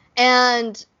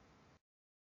 And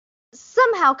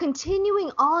somehow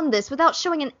continuing on this without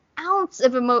showing an ounce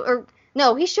of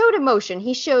no, he showed emotion.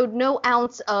 He showed no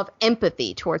ounce of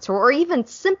empathy towards her, or even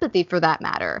sympathy for that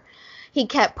matter. He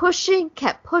kept pushing,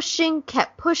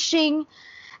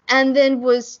 and then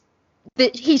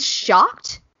he's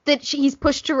shocked that he's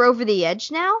pushed her over the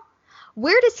edge now.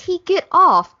 Where does he get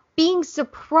off being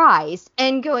surprised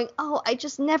and going, oh, I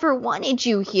just never wanted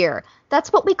you here?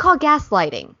 That's what we call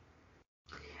gaslighting.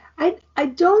 I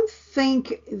don't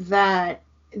think that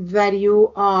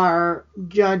you are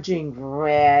judging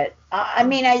Red. I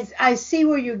mean, I see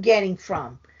where you're getting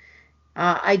from.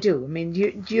 I do. I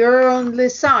mean, you're on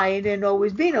this side and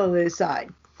always been on this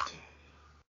side.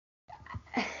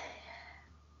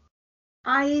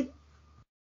 I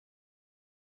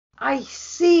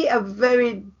see a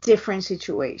very different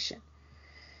situation.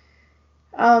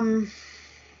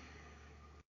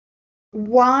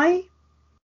 Why?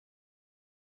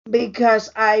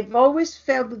 Because I've always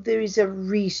felt that there is a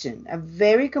reason, a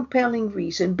very compelling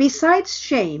reason, besides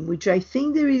shame, which I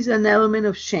think there is an element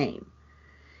of shame,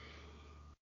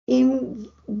 in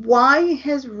why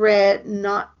has Red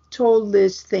not told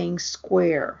this thing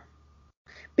square.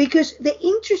 Because the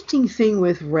interesting thing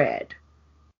with Red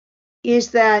is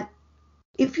that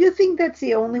if you think that's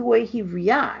the only way he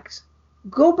reacts,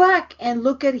 go back and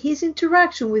look at his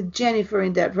interaction with Jennifer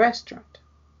in that restaurant.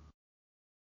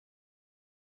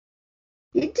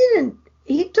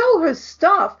 He told her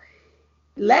stuff,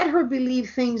 let her believe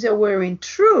things that weren't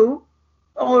true,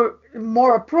 or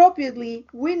more appropriately,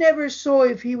 we never saw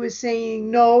if he was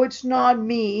saying, no, it's not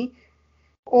me,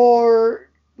 or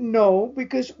no,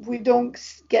 because we don't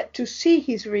get to see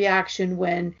his reaction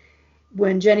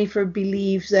when Jennifer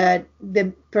believes that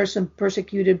the person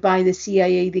persecuted by the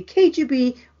CIA, the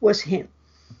KGB, was him.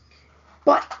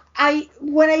 But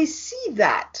when I see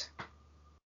that,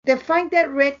 the fact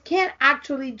that Red can't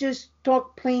actually just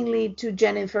talk plainly to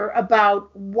Jennifer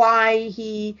about why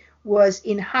he was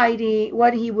in hiding, why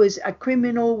he was a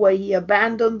criminal, why he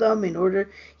abandoned them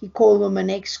he called them an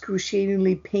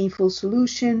excruciatingly painful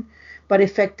solution, but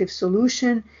effective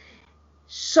solution.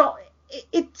 So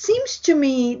it seems to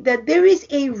me that there is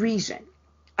a reason.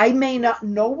 I may not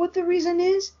know what the reason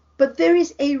is, but there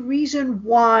is a reason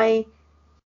why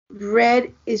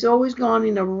Red is always gone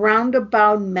in a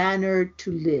roundabout manner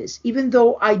to Liz, even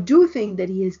though I do think that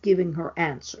he is giving her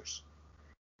answers,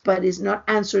 but it's not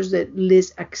answers that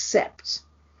Liz accepts.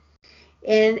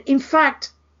 And in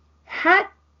fact, had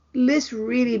Liz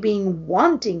really been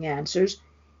wanting answers,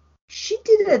 she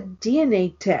did a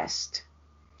DNA test.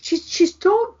 She's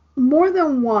told more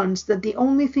than once that the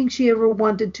only thing she ever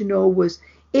wanted to know was,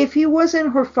 if he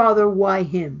wasn't her father, why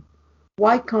him?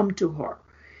 Why come to her?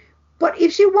 But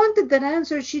if she wanted that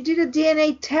answer, she did a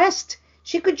DNA test.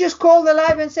 She could just call the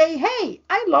lab and say, hey,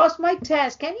 I lost my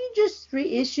test. Can you just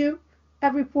reissue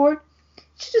a report?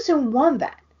 She doesn't want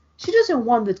that. She doesn't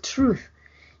want the truth.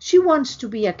 She wants to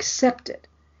be accepted.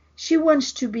 She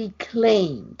wants to be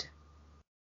claimed.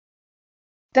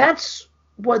 That's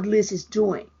what Liz is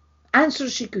doing.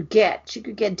 Answers she could get. She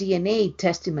could get DNA,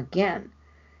 test him again.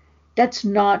 That's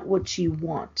not what she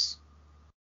wants.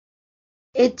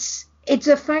 It's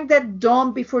a fact that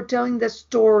Dom, before telling the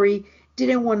story,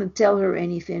 didn't want to tell her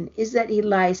anything. Is that he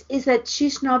lies? Is that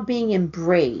she's not being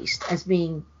embraced as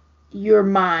being, you're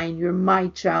mine, you're my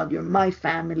child, you're my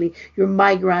family, you're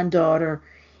my granddaughter.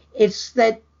 It's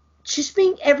that she's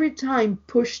being every time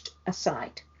pushed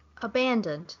aside.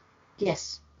 Abandoned.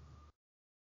 Yes.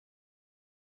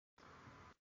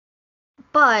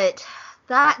 But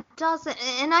that doesn't,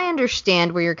 and I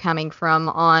understand where you're coming from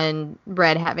on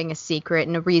Red having a secret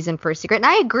and a reason for a secret, and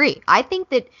I agree. I think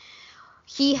that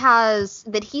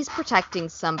he's protecting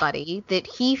somebody that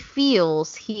he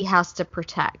feels he has to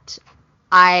protect.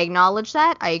 I acknowledge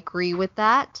that. I agree with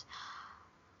that.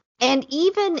 And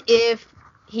even if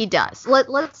he does,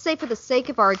 let's say for the sake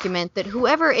of argument that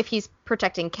if he's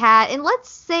protecting Kat, and let's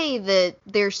say that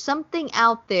there's something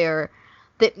out there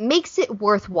that makes it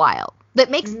worthwhile, that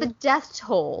makes the death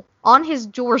toll on his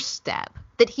doorstep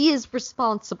that he is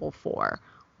responsible for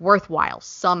worthwhile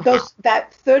somehow.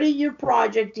 That 30-year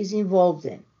project is involved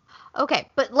in. Okay,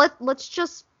 but let's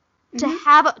just to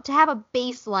have a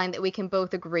baseline that we can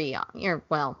both agree on.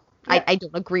 I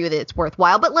don't agree with it. It's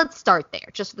worthwhile, but let's start there,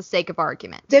 just for the sake of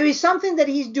argument. There is something that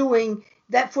he's doing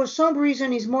that for some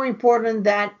reason is more important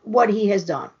than what he has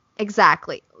done.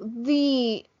 Exactly.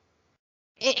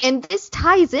 And this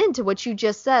ties into what you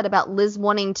just said about Liz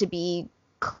wanting to be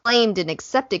claimed and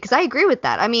accepted, because I agree with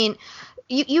that. I mean,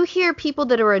 you hear people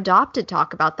that are adopted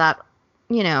talk about that,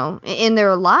 in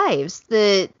their lives,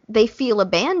 that they feel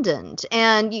abandoned.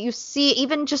 And you see,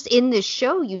 even just in this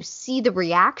show, you see the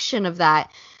reaction of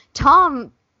that.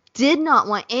 Tom did not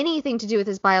want anything to do with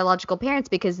his biological parents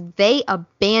because they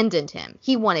abandoned him.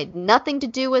 He wanted nothing to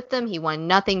do with them. He wanted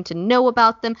nothing to know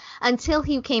about them until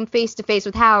he came face to face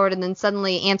with Howard, and then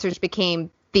suddenly answers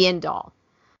became the end all.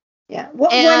 Yeah.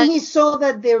 When he saw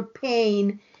that their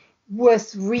pain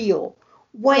was real,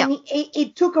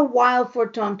 it took a while for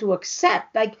Tom to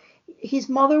accept. Like, his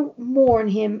mother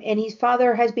mourned him, and his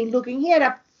father has been looking. He had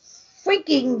a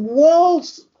freaking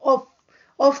walls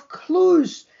of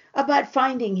clues about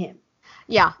finding him.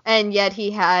 Yeah, and yet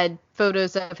he had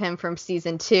photos of him from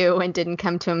season 2 and didn't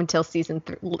come to him until season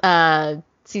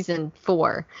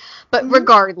 4. But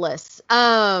regardless,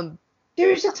 there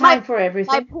is a time for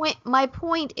everything. My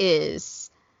point is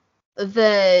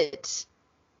that,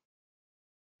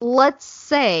 let's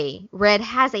say Red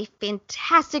has a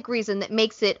fantastic reason that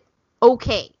makes it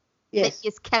okay that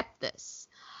he's kept this.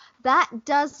 That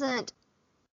doesn't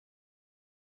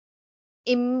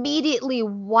immediately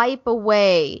wipe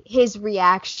away his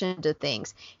reaction to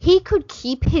things. He could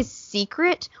keep his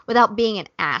secret without being an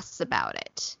ass about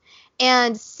it.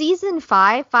 And season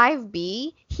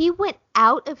 5B, he went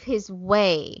out of his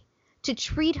way to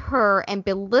treat her and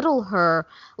belittle her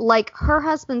like her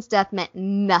husband's death meant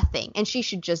nothing and she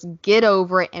should just get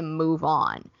over it and move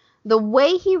on. The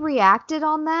way he reacted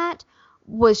on that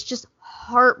was just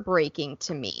heartbreaking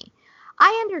to me.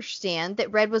 I understand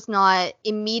that Red was not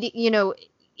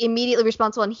immediately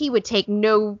responsible, and he would take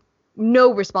no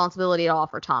responsibility at all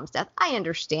for Tom's death. I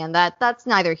understand that. That's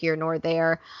neither here nor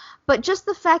there. But just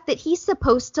the fact that he's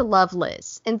supposed to love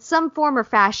Liz in some form or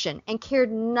fashion and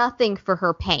cared nothing for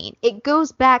her pain. It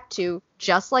goes back to,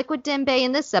 just like with Dembe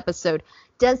in this episode,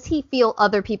 does he feel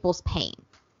other people's pain?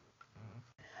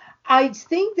 I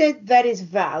think that is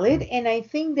valid, and I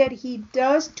think that he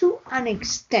does to an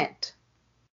extent.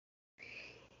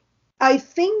 I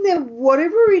think that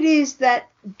whatever it is, that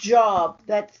job,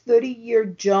 that 30-year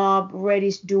job Red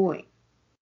is doing,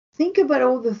 think about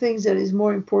all the things that is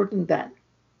more important than.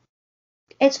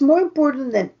 It's more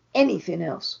important than anything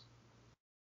else.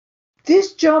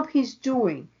 This job he's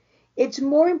doing, it's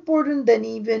more important than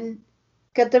even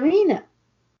Katerina.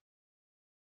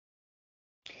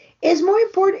 It's more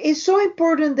important. It's so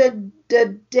important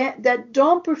that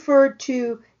Dawn preferred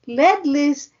to let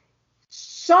Liz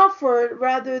suffer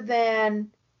rather than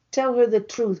tell her the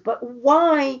truth. But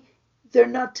why they're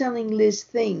not telling Liz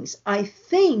things? I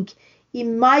think it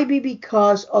might be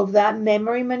because of that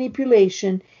memory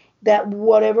manipulation, that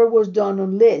whatever was done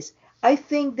on Liz. I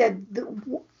think that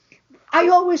I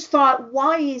always thought,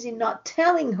 why is he not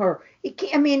telling her?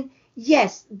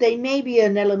 Yes, there may be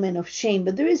an element of shame,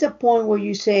 but there is a point where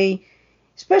you say,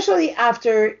 especially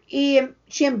after she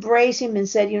embraced him and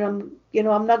said, I'm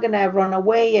not going to run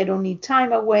away. I don't need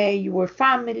time away. You were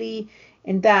family,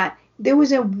 and that there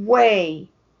was a way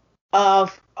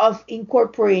of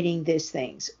incorporating these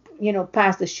things,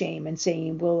 past the shame and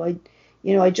saying, well, I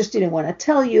just didn't want to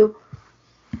tell you.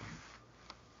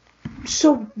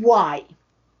 So why?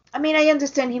 I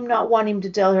understand him not wanting to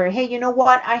tell her, hey, you know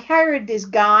what? I hired this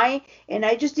guy, and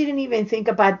I just didn't even think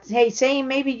about, saying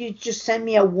maybe you just send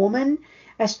me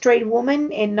a straight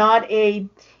woman, and not a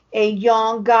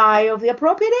young guy of the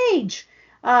appropriate age.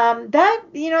 That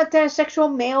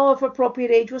heterosexual male of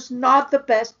appropriate age was not the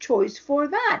best choice for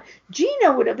that.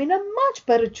 Gina would have been a much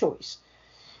better choice.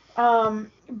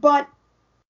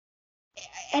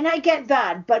 And I get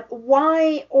that, but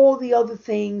why all the other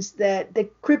things, that the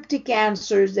cryptic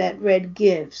answers that Red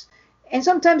gives? And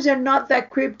sometimes they're not that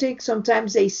cryptic.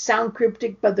 Sometimes they sound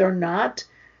cryptic, but they're not.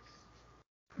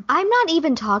 I'm not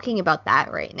even talking about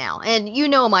that right now. And you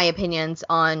know my opinions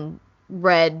on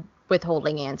Red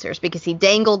withholding answers, because he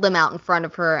dangled them out in front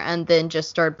of her and then just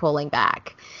started pulling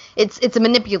back. It's a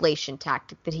manipulation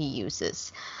tactic that he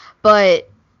uses. But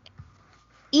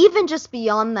even just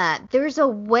beyond that, there's a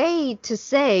way to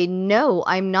say, no,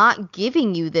 I'm not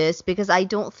giving you this because I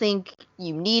don't think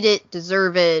you need it,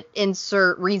 deserve it,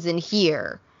 insert reason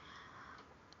here,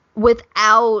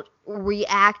 without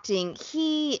reacting.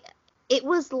 It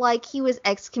was like he was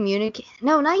excommunicated.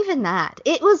 No, not even that.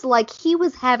 It was like he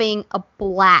was having a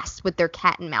blast with their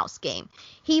cat and mouse game.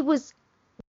 He was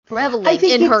reveling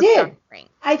in her suffering.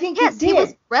 I think he did. He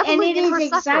was reveling in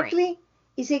her suffering.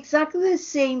 It's exactly the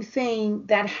same thing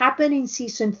that happened in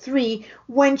season 3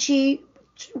 when she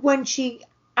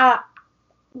dyed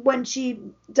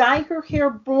her hair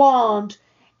blonde,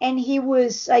 and he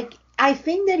was like, I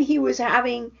think that he was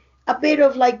having a bit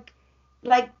of like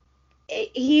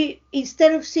he,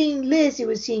 instead of seeing Liz, he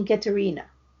was seeing Katerina.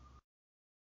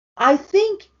 I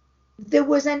think there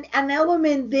was an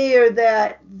element there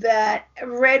that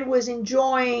Red was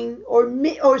enjoying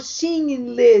or seeing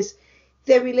in Liz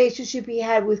the relationship he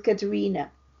had with Katerina.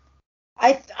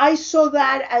 I saw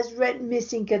that as Red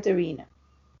missing Katerina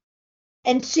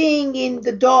and seeing in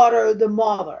the daughter the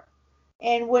mother.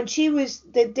 And when she was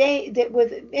the day that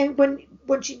with and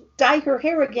when she dyed her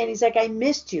hair again, he's like, I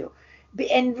missed you.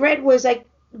 And Red was like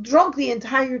drunk the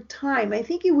entire time. I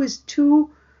think it was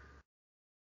too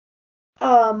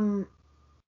um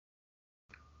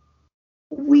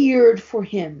weird for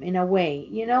him in a way,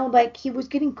 like he was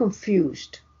getting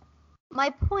confused.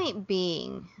 My point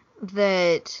being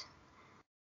that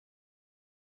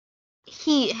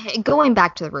going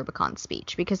back to the Rubicon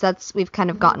speech, because we've kind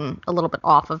of gotten a little bit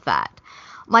off of that.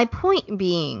 My point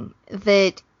being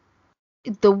that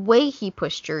the way he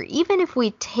pushed her, even if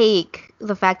we take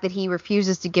the fact that he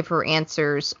refuses to give her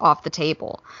answers off the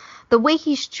table, the way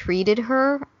he's treated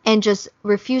her and just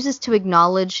refuses to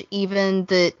acknowledge even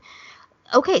that,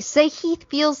 okay, say he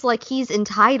feels like he's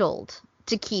entitled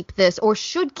to keep this or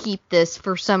should keep this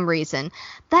for some reason,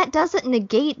 that doesn't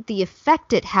negate the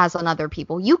effect it has on other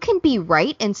people. You can be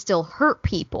right and still hurt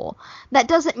people. That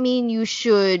doesn't mean you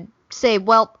should say,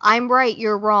 well, I'm right,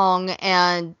 you're wrong,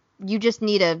 and you just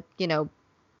need to,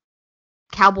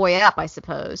 cowboy up, I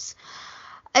suppose.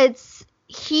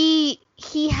 He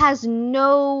has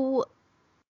no,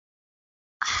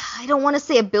 I don't want to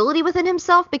say ability within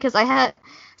himself, because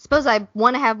suppose I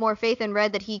want to have more faith in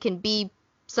Red that he can be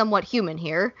somewhat human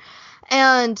here,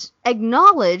 and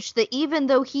acknowledge that even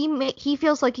though he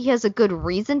feels like he has a good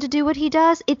reason to do what he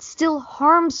does, it still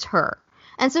harms her.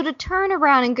 And so to turn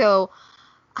around and go,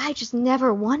 I just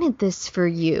never wanted this for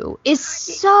you, is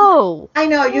so I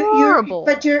know horrible.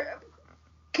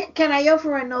 Can I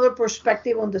offer another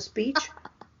perspective on the speech?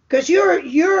 Because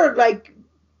you're like,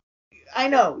 I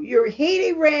know you're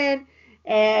hating Red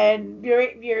and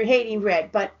you're hating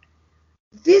Red, but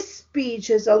this speech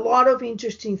has a lot of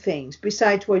interesting things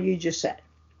besides what you just said.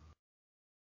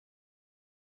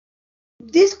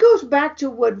 This goes back to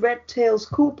what Red tells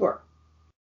Cooper,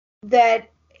 that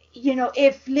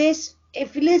if Liz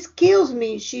kills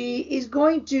me, she is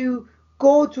going to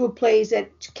go to a place that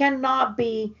she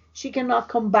cannot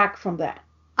come back from that.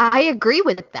 I agree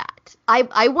with that. I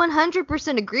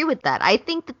 100% agree with that. I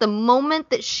think that the moment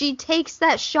that she takes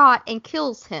that shot and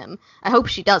kills him, I hope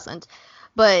she doesn't,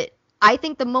 but I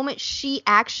think the moment she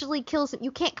actually kills him,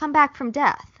 you can't come back from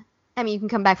death. I mean, you can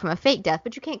come back from a fake death,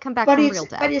 but you can't come back from real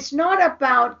death. But it's not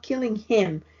about killing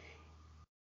him.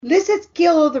 Liz has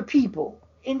killed other people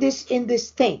in this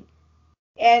thing.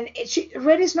 And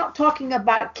Red is not talking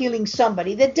about killing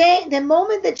somebody. The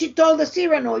moment that she told the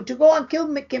Cyranoid to go and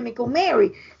kill Chemical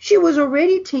Mary, she was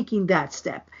already taking that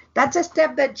step. That's a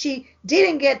step that she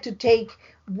didn't get to take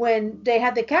when they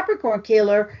had the Capricorn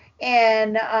killer,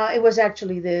 and it was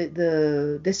actually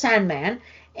the Sandman,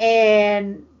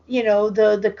 and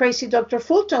the crazy Dr.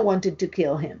 Fulton wanted to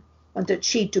kill him,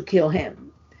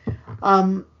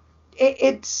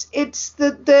 It's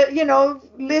the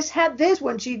Liz had this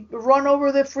when she run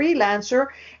over the freelancer,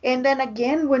 and then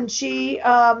again when she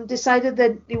decided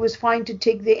that it was fine to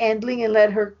take the Endling and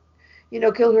let her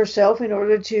kill herself in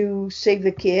order to save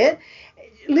the kid.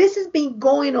 Liz has been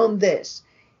going on this.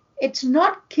 It's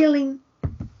not killing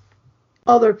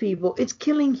other people, it's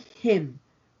killing him.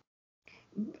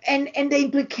 And the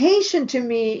implication to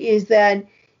me is that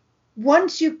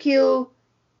once you kill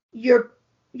your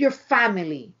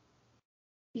family,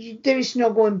 there is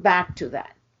no going back to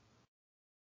that.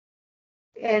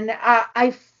 And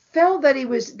I felt that it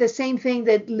was the same thing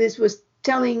that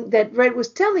Red was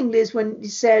telling Liz when he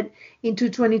said in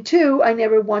 222, I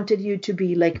never wanted you to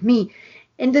be like me.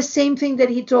 And the same thing that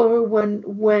he told her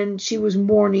when she was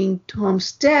mourning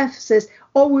Tom's death, says,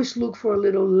 always look for a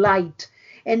little light.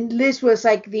 And Liz was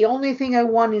like, the only thing I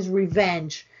want is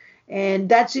revenge. And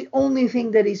that's the only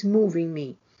thing that is moving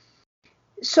me.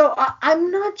 So I'm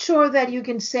not sure that you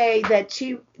can say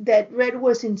that Red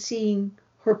wasn't seeing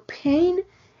her pain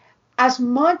as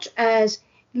much as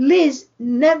Liz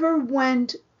never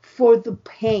went for the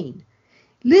pain.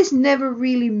 Liz never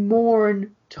really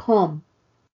mourned Tom.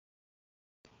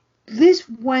 Liz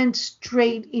went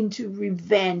straight into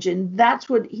revenge, and that's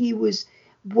what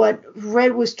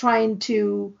Red was trying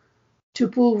to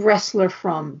pull Wrestler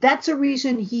from. That's the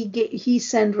reason he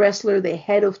sent Wrestler the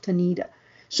head of Tanita,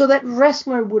 so that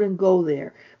Wrestler wouldn't go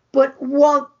there. But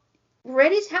while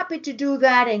Red is happy to do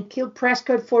that and kill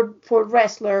Prescott for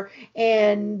Wrestler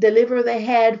and deliver the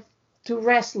head to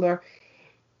Wrestler,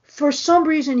 for some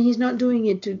reason he's not doing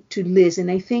it to Liz,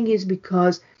 and I think it's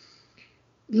because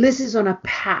Liz is on a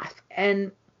path,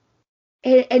 and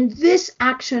these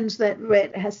actions that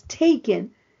Red has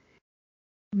taken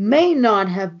may not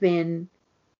have been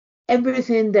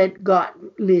everything that got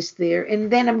Liz there.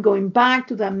 And then I'm going back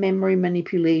to that memory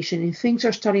manipulation, and things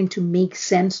are starting to make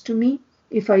sense to me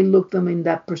if I look them in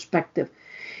that perspective.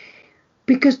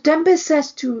 Because Dembe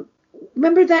says to,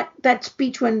 remember that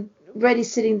speech when Red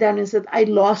is sitting down and said, I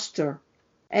lost her.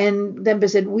 And Dembe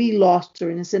said, we lost her.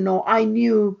 And I said, no, I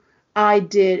knew I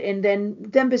did. And then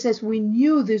Dembe says, we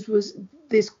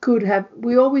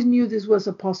always knew this was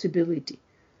a possibility.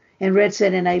 And Red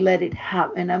said, and I let it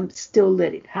happen, and I'm still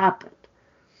let it happen.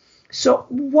 So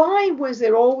why was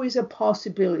there always a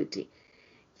possibility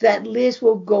that Liz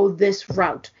will go this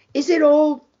route? Is it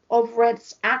all of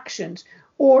Red's actions,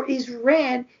 or is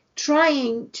Red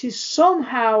trying to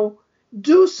somehow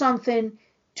do something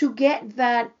to get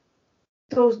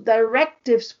those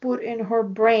directives put in her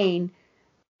brain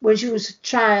when she was a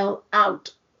child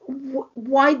out?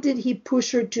 Why did he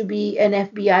push her to be an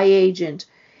FBI agent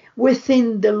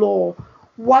within the law?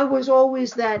 Why was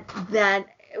always that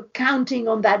counting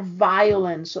on that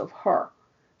violence of her?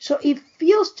 So it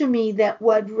feels to me that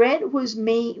what Red was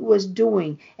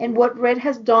doing, and what Red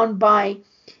has done by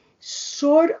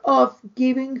sort of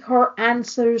giving her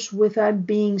answers without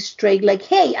being straight, like,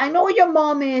 hey, I know what your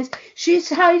mom is, she's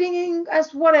hiding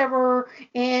as whatever,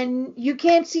 and you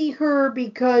can't see her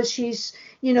because she's,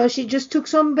 she just took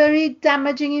some very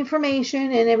damaging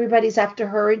information and everybody's after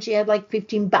her, and she had like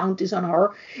 15 bounties on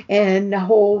her and a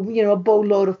whole,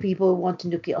 boatload of people wanting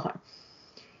to kill her.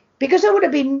 Because it would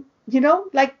have been,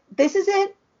 like, this is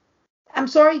it. I'm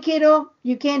sorry, kiddo,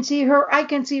 you can't see her. I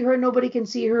can see her. Nobody can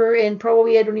see her. And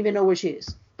probably I don't even know where she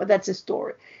is. But that's a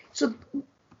story. So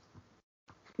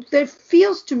there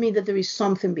feels to me that there is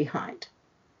something behind.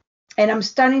 And I'm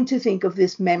starting to think of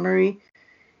this memory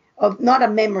of, not a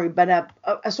memory, but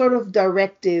a sort of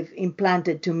directive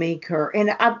implanted to make her.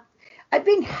 And I've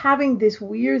been having this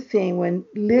weird thing when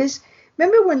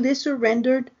remember when Liz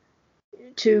surrendered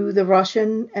to the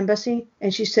Russian embassy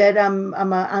and she said, I'm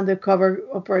an undercover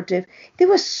operative. There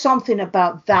was something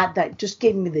about that just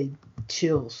gave me the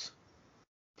chills.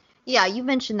 Yeah, you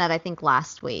mentioned that I think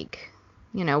last week.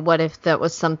 What if that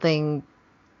was something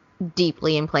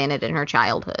deeply implanted in her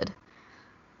childhood?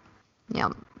 Yeah.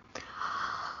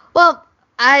 Well,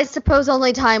 I suppose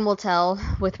only time will tell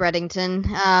with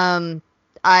Reddington.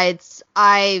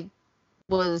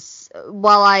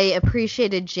 While I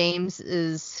appreciated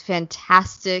James's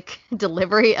fantastic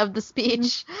delivery of the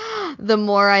speech, the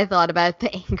more I thought about it,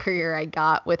 the angrier I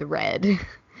got with Red.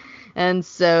 And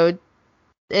so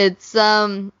it's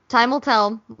time will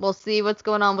tell. We'll see what's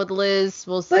going on with Liz.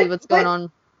 We'll see what's going on.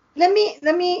 Let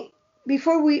me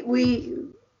before we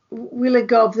let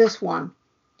go of this one.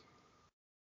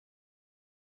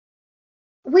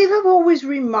 We have always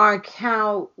remarked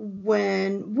how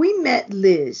when we met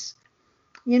Liz,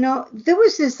 there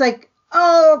was this like,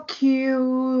 oh,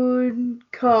 cute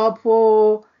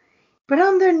couple. But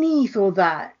underneath all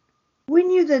that, we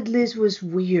knew that Liz was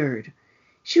weird.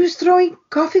 She was throwing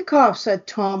coffee cups at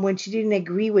Tom when she didn't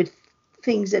agree with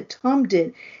things that Tom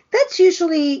did. That's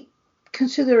usually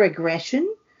considered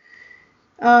aggression.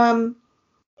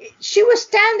 She was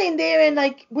standing there and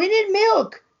like, we need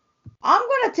milk. I'm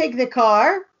going to take the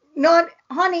car. Not,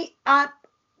 honey,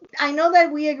 I know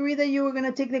that we agree that you were going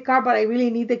to take the car, but I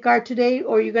really need the car today,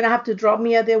 or you're going to have to drop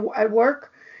me at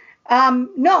work.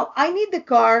 No, I need the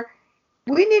car.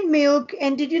 We need milk.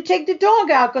 And did you take the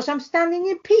dog out? Because I'm standing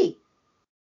in pee.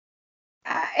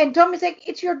 And Tom is like,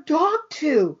 it's your dog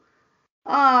too.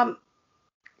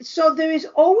 So there has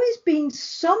always been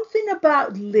something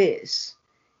about Liz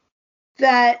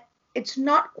that it's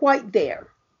not quite there.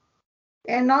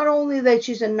 And not only that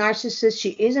she's a narcissist, she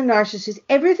is a narcissist.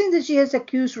 Everything that she has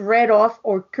accused Red of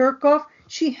or Kirk of,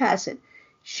 she hasn't.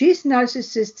 She's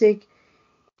narcissistic.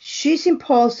 She's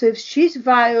impulsive. She's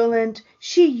violent.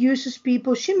 She uses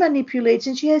people. She manipulates.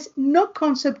 And she has no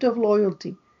concept of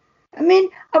loyalty. I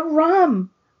mean, a ramen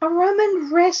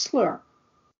wrestler.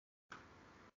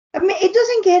 I mean, it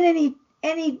doesn't get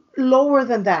any lower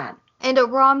than that. And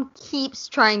Aram keeps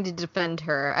trying to defend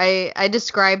her. I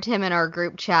described him in our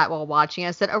group chat while watching.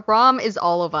 I said, Aram is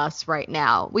all of us right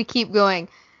now. We keep going,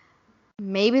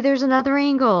 maybe there's another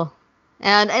angle.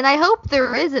 And I hope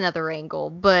there is another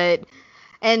angle.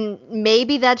 And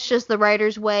maybe that's just the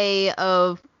writer's way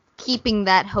of keeping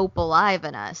that hope alive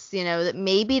in us. That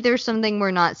maybe there's something we're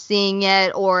not seeing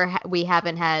yet, or we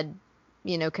haven't had,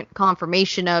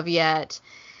 confirmation of yet.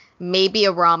 Maybe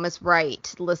Aram is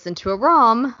right. Listen to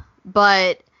Aram.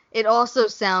 But it also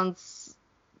sounds,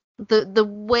 the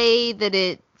way that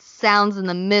it sounds in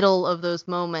the middle of those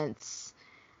moments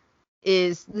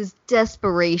is this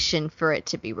desperation for it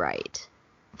to be right,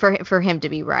 for him to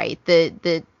be right.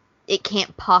 That it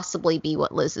can't possibly be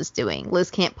what Liz is doing.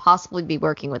 Liz can't possibly be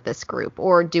working with this group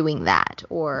or doing that.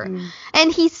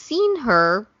 And he's seen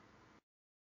her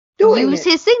use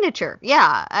his signature.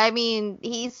 Yeah, I mean,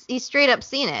 he's straight up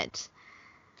seen it.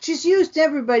 She's used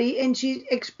everybody, and she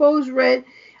exposed Red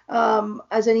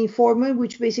as an informant,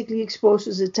 which basically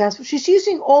exposes the task force. She's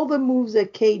using all the moves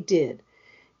that Kate did.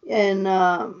 And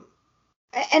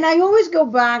I always go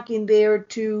back in there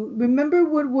to remember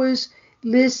what was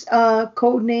Liz's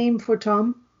code name for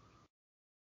Tom?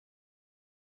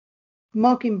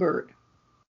 Mockingbird.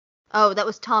 Oh, that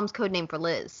was Tom's code name for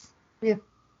Liz. Yeah.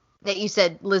 That you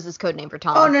said Liz's code name for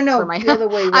Tom. Oh, no. The other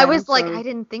way around. I was like, I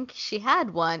didn't think she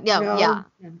had one. Yeah, no.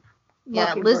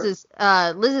 Yeah,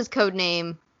 Liz's code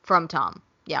name from Tom.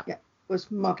 Yeah. Yeah, was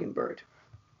Mockingbird.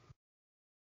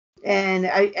 And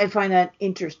I find that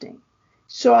interesting.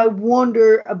 So I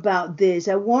wonder about this.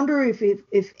 I wonder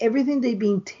if everything they've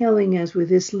been telling us with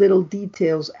these little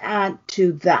details add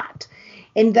to that.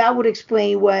 And that would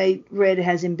explain why Red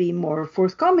hasn't been more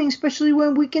forthcoming, especially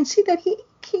when we can see that he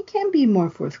can be more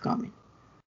forthcoming.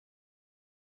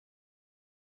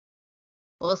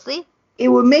 We'll see. It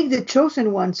would make the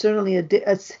Chosen One certainly a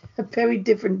very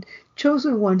different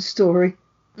Chosen One story.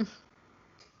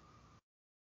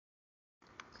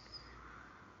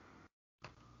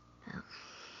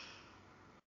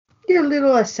 You're a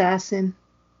little assassin.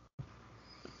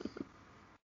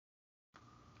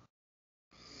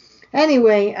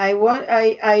 Anyway,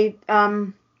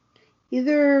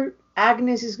 either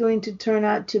Agnes is going to turn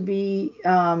out to be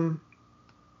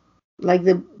like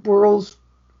the world's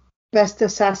best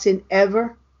assassin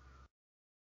ever,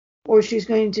 or she's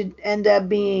going to end up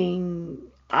being,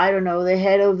 I don't know, the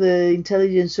head of the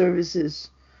intelligence services,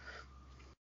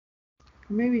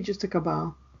 or maybe just a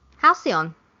cabal.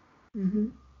 Halcyon. Mm-hmm.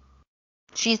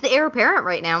 She's the heir apparent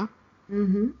right now.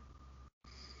 Mm-hmm.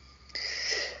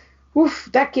 Oof,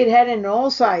 that kid had it on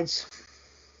all sides.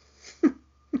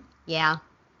 Yeah.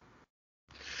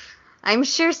 I'm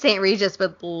sure St. Regis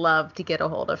would love to get a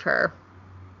hold of her.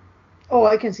 Oh,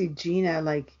 I can see Gina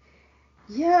like,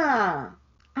 yeah.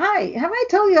 Hi, have I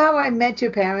told you how I met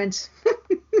your parents?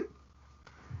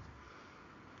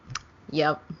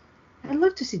 Yep. I'd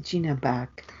love to see Gina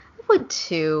back. I would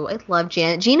too. I love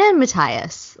Gina. Gina and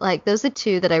Matthias. Like, those are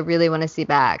two that I really want to see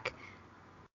back.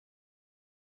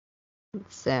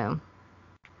 So.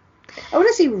 I want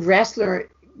to see Wrestler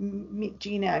meet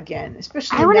Gina again,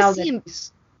 especially I want now to see him.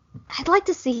 I'd like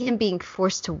to see him being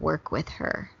forced to work with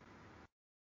her.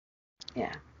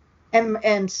 Yeah.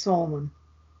 And Solomon.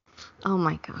 Oh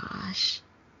my gosh.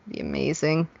 It'd be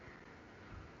amazing.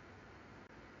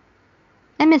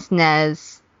 I miss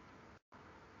Nez.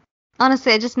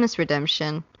 Honestly, I just miss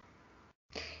Redemption.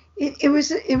 It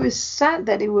was sad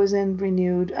that it wasn't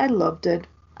renewed. I loved it.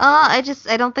 I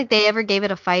don't think they ever gave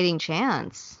it a fighting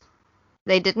chance.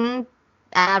 They didn't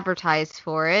advertise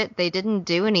for it. They didn't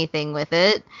do anything with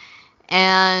it.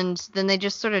 And then they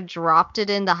just sort of dropped it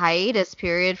in the hiatus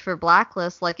period for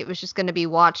Blacklist, like it was just going to be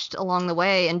watched along the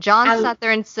way. And John sat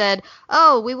there and said,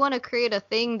 oh, we want to create a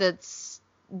thing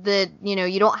that, you know,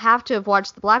 you don't have to have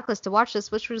watched the Blacklist to watch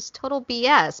this, which was total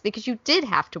BS, because you did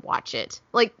have to watch it.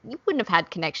 Like, you wouldn't have had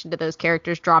connection to those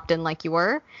characters dropped in like you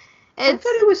were. I thought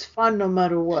it was fun no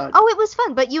matter what. Oh, it was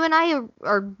fun, but you and I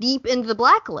are deep into the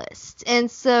Blacklist, and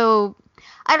so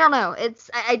I don't know.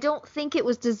 I don't think it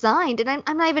was designed, and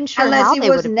I'm not even sure how they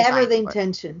would have designed it. Unless it was never the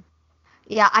intention.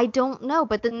 Yeah, I don't know,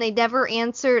 but then they never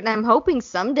answered, and I'm hoping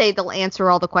someday they'll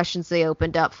answer all the questions they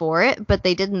opened up for it, but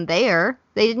they didn't there.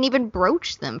 They didn't even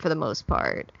broach them for the most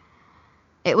part.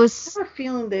 It was... I have a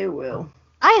feeling they will.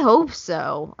 I hope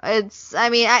so. It's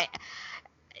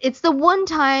the one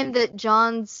time that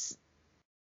John's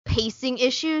pacing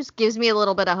issues gives me a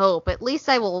little bit of hope. At least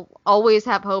I will always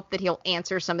have hope that he'll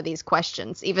answer some of these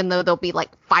questions, even though they'll be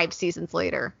like 5 seasons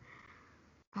later.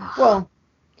 Well,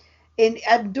 and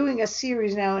I'm doing a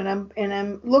series now, and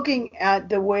I'm looking at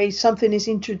the way something is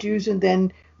introduced and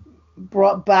then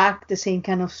brought back, the same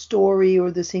kind of story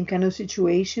or the same kind of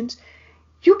situations.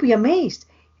 You'll be amazed.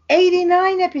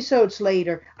 89 episodes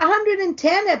later,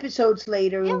 110 episodes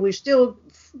later, and we're still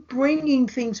bringing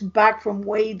things back from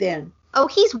way then. Oh,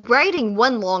 he's writing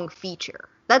one long feature.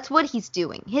 That's what he's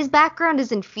doing. His background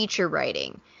is in feature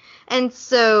writing. And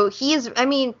so he is,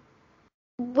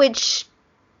 which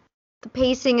the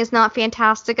pacing is not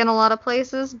fantastic in a lot of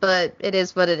places, but it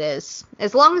is what it is.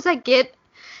 As long as I get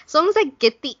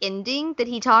the ending that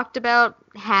he talked about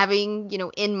having,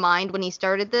 in mind when he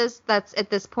started this, at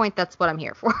this point, that's what I'm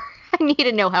here for. I need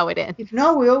to know how it ends. If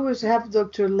not, we always have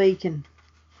Dr. Laken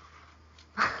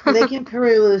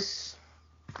Perillos.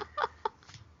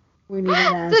 We need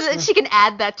an So that answer. she can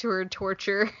add that to her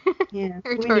torture. Yeah,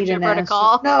 Her we need torture an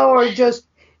protocol. answer. No, or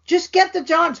just get the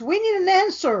Johns. We need an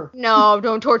answer. No,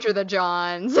 don't torture the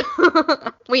Johns.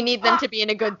 We need them to be in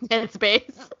a good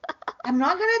headspace. I'm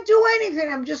not gonna do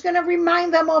anything. I'm just gonna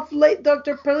remind them of late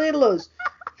Dr. Perillos.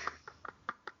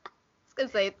 I was gonna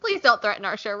say, please don't threaten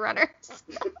our showrunners.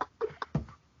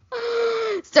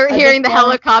 Start hearing the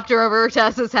helicopter over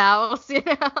Tessa's house. You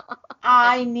know?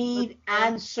 I need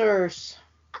answers.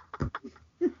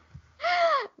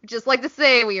 Just like to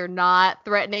say, we are not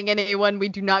threatening anyone. We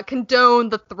do not condone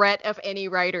the threat of any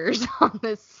writers on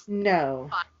this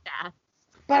podcast.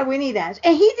 But we need answers.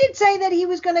 And he did say that he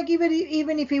was going to give it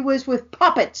even if it was with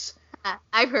puppets.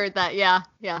 I've heard that, yeah.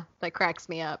 That cracks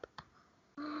me up.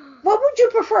 What would you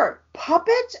prefer,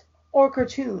 puppets or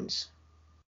cartoons?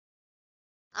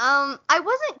 I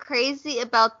wasn't crazy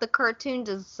about the cartoon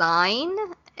design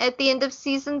at the end of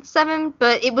season 7,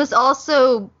 but it was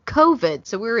also COVID,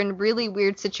 so we were in really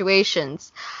weird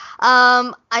situations.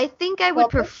 I think I would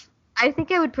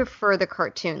prefer the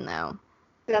cartoon though.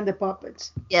 Than the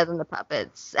puppets. Yeah, than the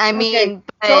puppets. I mean,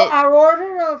 okay. So our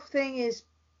order of thing is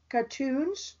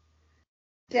cartoons,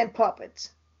 then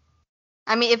puppets.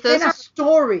 I mean, if those then a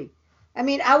story. I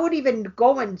mean, I would even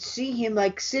go and see him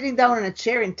like sitting down in a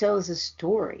chair and tell us a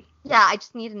story. Yeah, I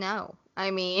just need to know.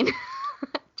 I mean,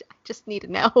 I just need to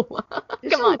know.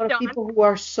 There's a lot of people who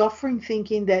are suffering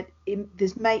thinking that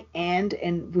this might end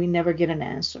and we never get an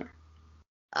answer.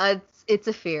 It's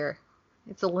a fear.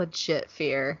 It's a legit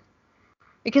fear.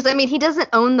 Because, I mean, he doesn't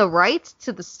own the rights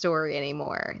to the story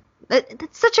anymore.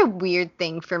 That's such a weird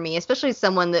thing for me, especially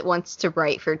someone that wants to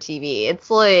write for TV.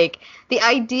 It's like the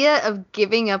idea of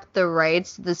giving up the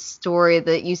rights to the story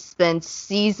that you spend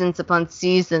seasons upon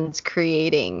seasons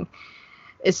creating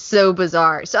is so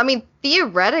bizarre. So, I mean,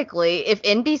 theoretically, if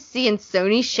NBC and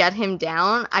Sony shut him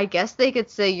down, I guess they could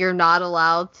say you're not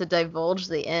allowed to divulge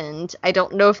the end. I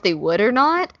don't know if they would or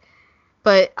not,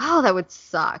 but, that would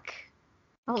suck.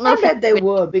 I bet they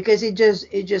would because it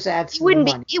just adds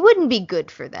money. It wouldn't be good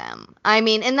for them. I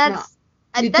mean, and that's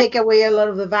take away a lot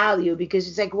of the value because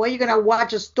it's like, well, you're gonna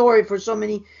watch a story for so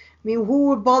many. I mean, who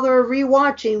would bother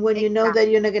rewatching when you know that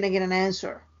you're not gonna get an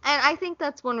answer? And I think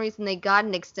that's one reason they got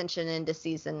an extension into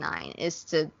season 9 is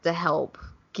to help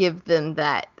give them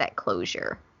that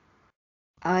closure.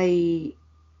 I'm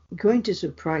going to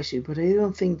surprise you, but I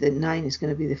don't think that 9 is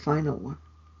going to be the final one.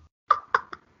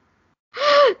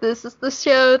 This is the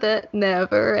show that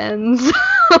never ends.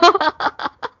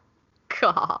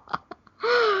 God.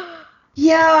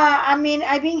 Yeah, I mean,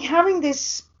 I've been having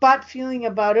this bad feeling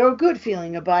about it, or good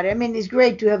feeling about it. I mean, it's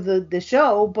great to have the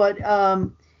show, but at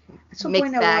some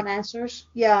point I want answers.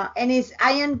 Yeah, and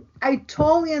I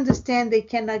totally understand they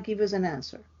cannot give us an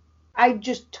answer. I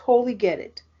just totally get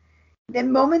it. The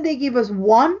moment they give us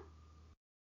one,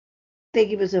 they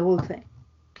give us the whole thing.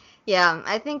 Yeah,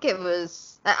 I think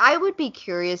I would be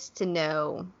curious to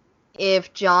know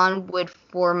if John would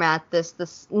format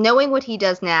this knowing what he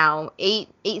does now, eight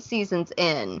seasons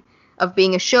in of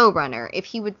being a showrunner, if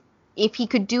he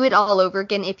could do it all over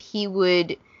again, if he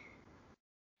would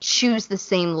choose the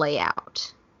same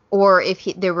layout, or if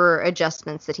there were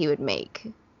adjustments that he would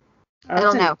make. I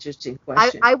don't know. Interesting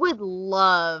question. I would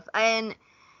love, and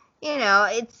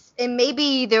and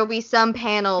maybe there'll be some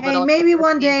panel. Hey, maybe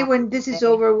one day when this is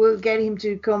over, we'll get him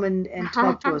to come and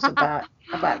talk to us about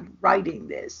writing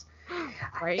this.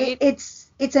 Right. It's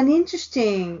such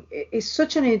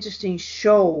an interesting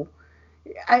show.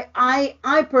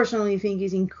 I personally think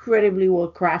it's incredibly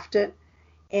well crafted,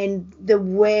 and the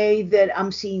way that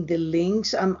I'm seeing the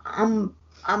links, I'm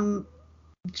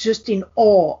just in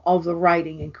awe of the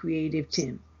writing and creative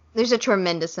team. There's a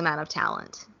tremendous amount of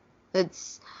talent.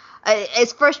 It's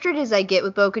as frustrated as I get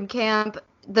with Bokenkamp,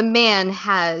 the man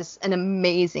has an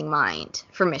amazing mind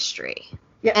for mystery.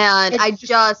 Yeah, and I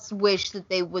just wish that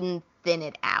they wouldn't thin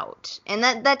it out. And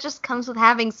that just comes with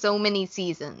having so many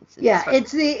seasons.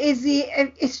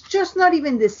 It's just not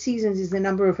even the seasons, it's the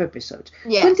number of episodes.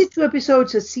 Yes. 22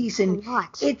 episodes a season. A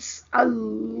lot. It's a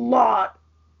lot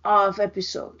of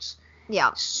episodes.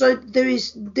 Yeah. So there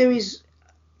is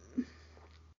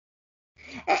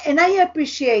and I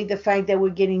appreciate the fact that we're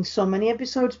getting so many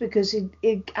episodes because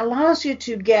it allows you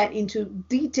to get into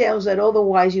details that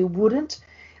otherwise you wouldn't,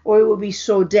 or it would be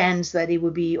so dense that it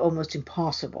would be almost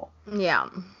impossible. Yeah.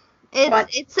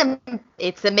 It's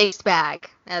a mixed bag.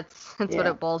 That's what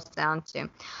it boils down to.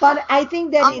 But I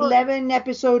think that 11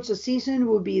 episodes a season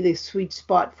would be the sweet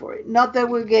spot for it. Not that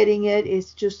we're getting it,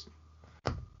 it's just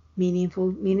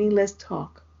meaningless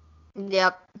talk.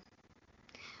 Yep.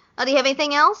 Do you have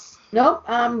anything else? Nope,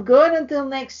 I'm good until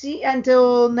next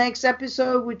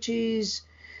episode, which is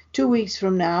 2 weeks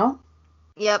from now.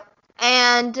 Yep.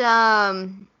 And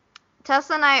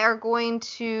Tessa and I are going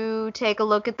to take a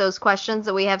look at those questions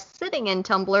that we have sitting in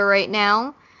Tumblr right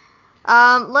now.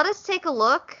 Let us take a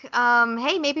look.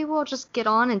 Hey, maybe we'll just get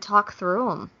on and talk through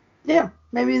them. Yeah,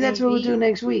 maybe that's what we'll do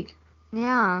next week.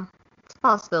 Yeah, it's a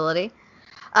possibility.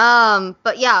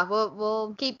 But yeah,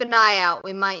 we'll keep an eye out.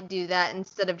 We might do that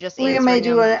instead of just answering them. We may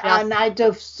do a night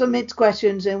of submit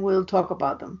questions and we'll talk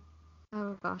about them.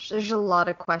 Oh gosh, there's a lot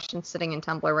of questions sitting in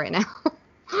Tumblr right now.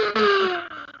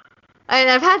 And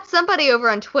I've had somebody over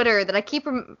on Twitter that I keep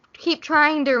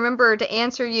trying to remember to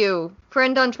answer you.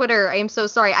 Friend on Twitter, I am so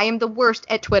sorry. I am the worst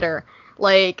at Twitter.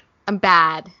 Like, I'm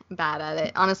bad. I'm bad at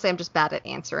it. Honestly, I'm just bad at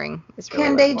answering. Really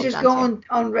Can they just go on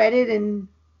Reddit and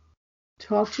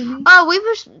talk to me?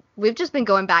 Oh, we've just been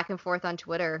going back and forth on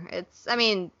Twitter.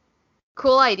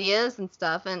 Cool ideas and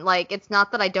stuff, and like, it's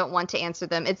not that I don't want to answer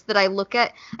them, it's that I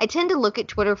tend to look at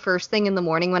Twitter first thing in the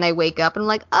morning when I wake up, and I'm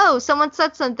like, oh, someone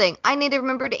said something, I need to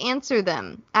remember to answer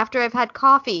them after I've had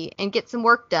coffee and get some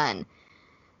work done,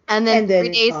 and then 3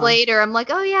 days later I'm like,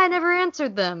 oh yeah, I never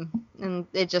answered them, and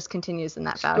it just continues in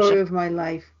that fashion. Story of my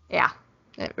life. Yeah,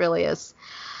 it really is.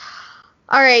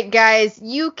 All right, guys,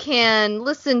 you can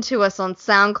listen to us on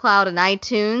SoundCloud and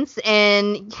iTunes,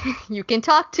 and you can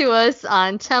talk to us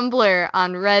on Tumblr,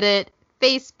 on Reddit,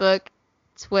 Facebook,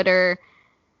 Twitter,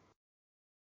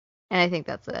 and I think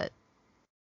that's it.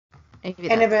 And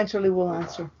eventually we'll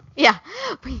answer. Yeah,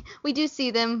 we do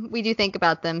see them. We do think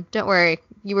about them. Don't worry.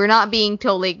 You were not being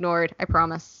totally ignored, I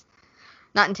promise.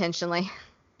 Not intentionally.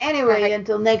 Anyway,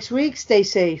 until next week, stay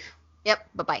safe. Yep,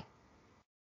 bye-bye.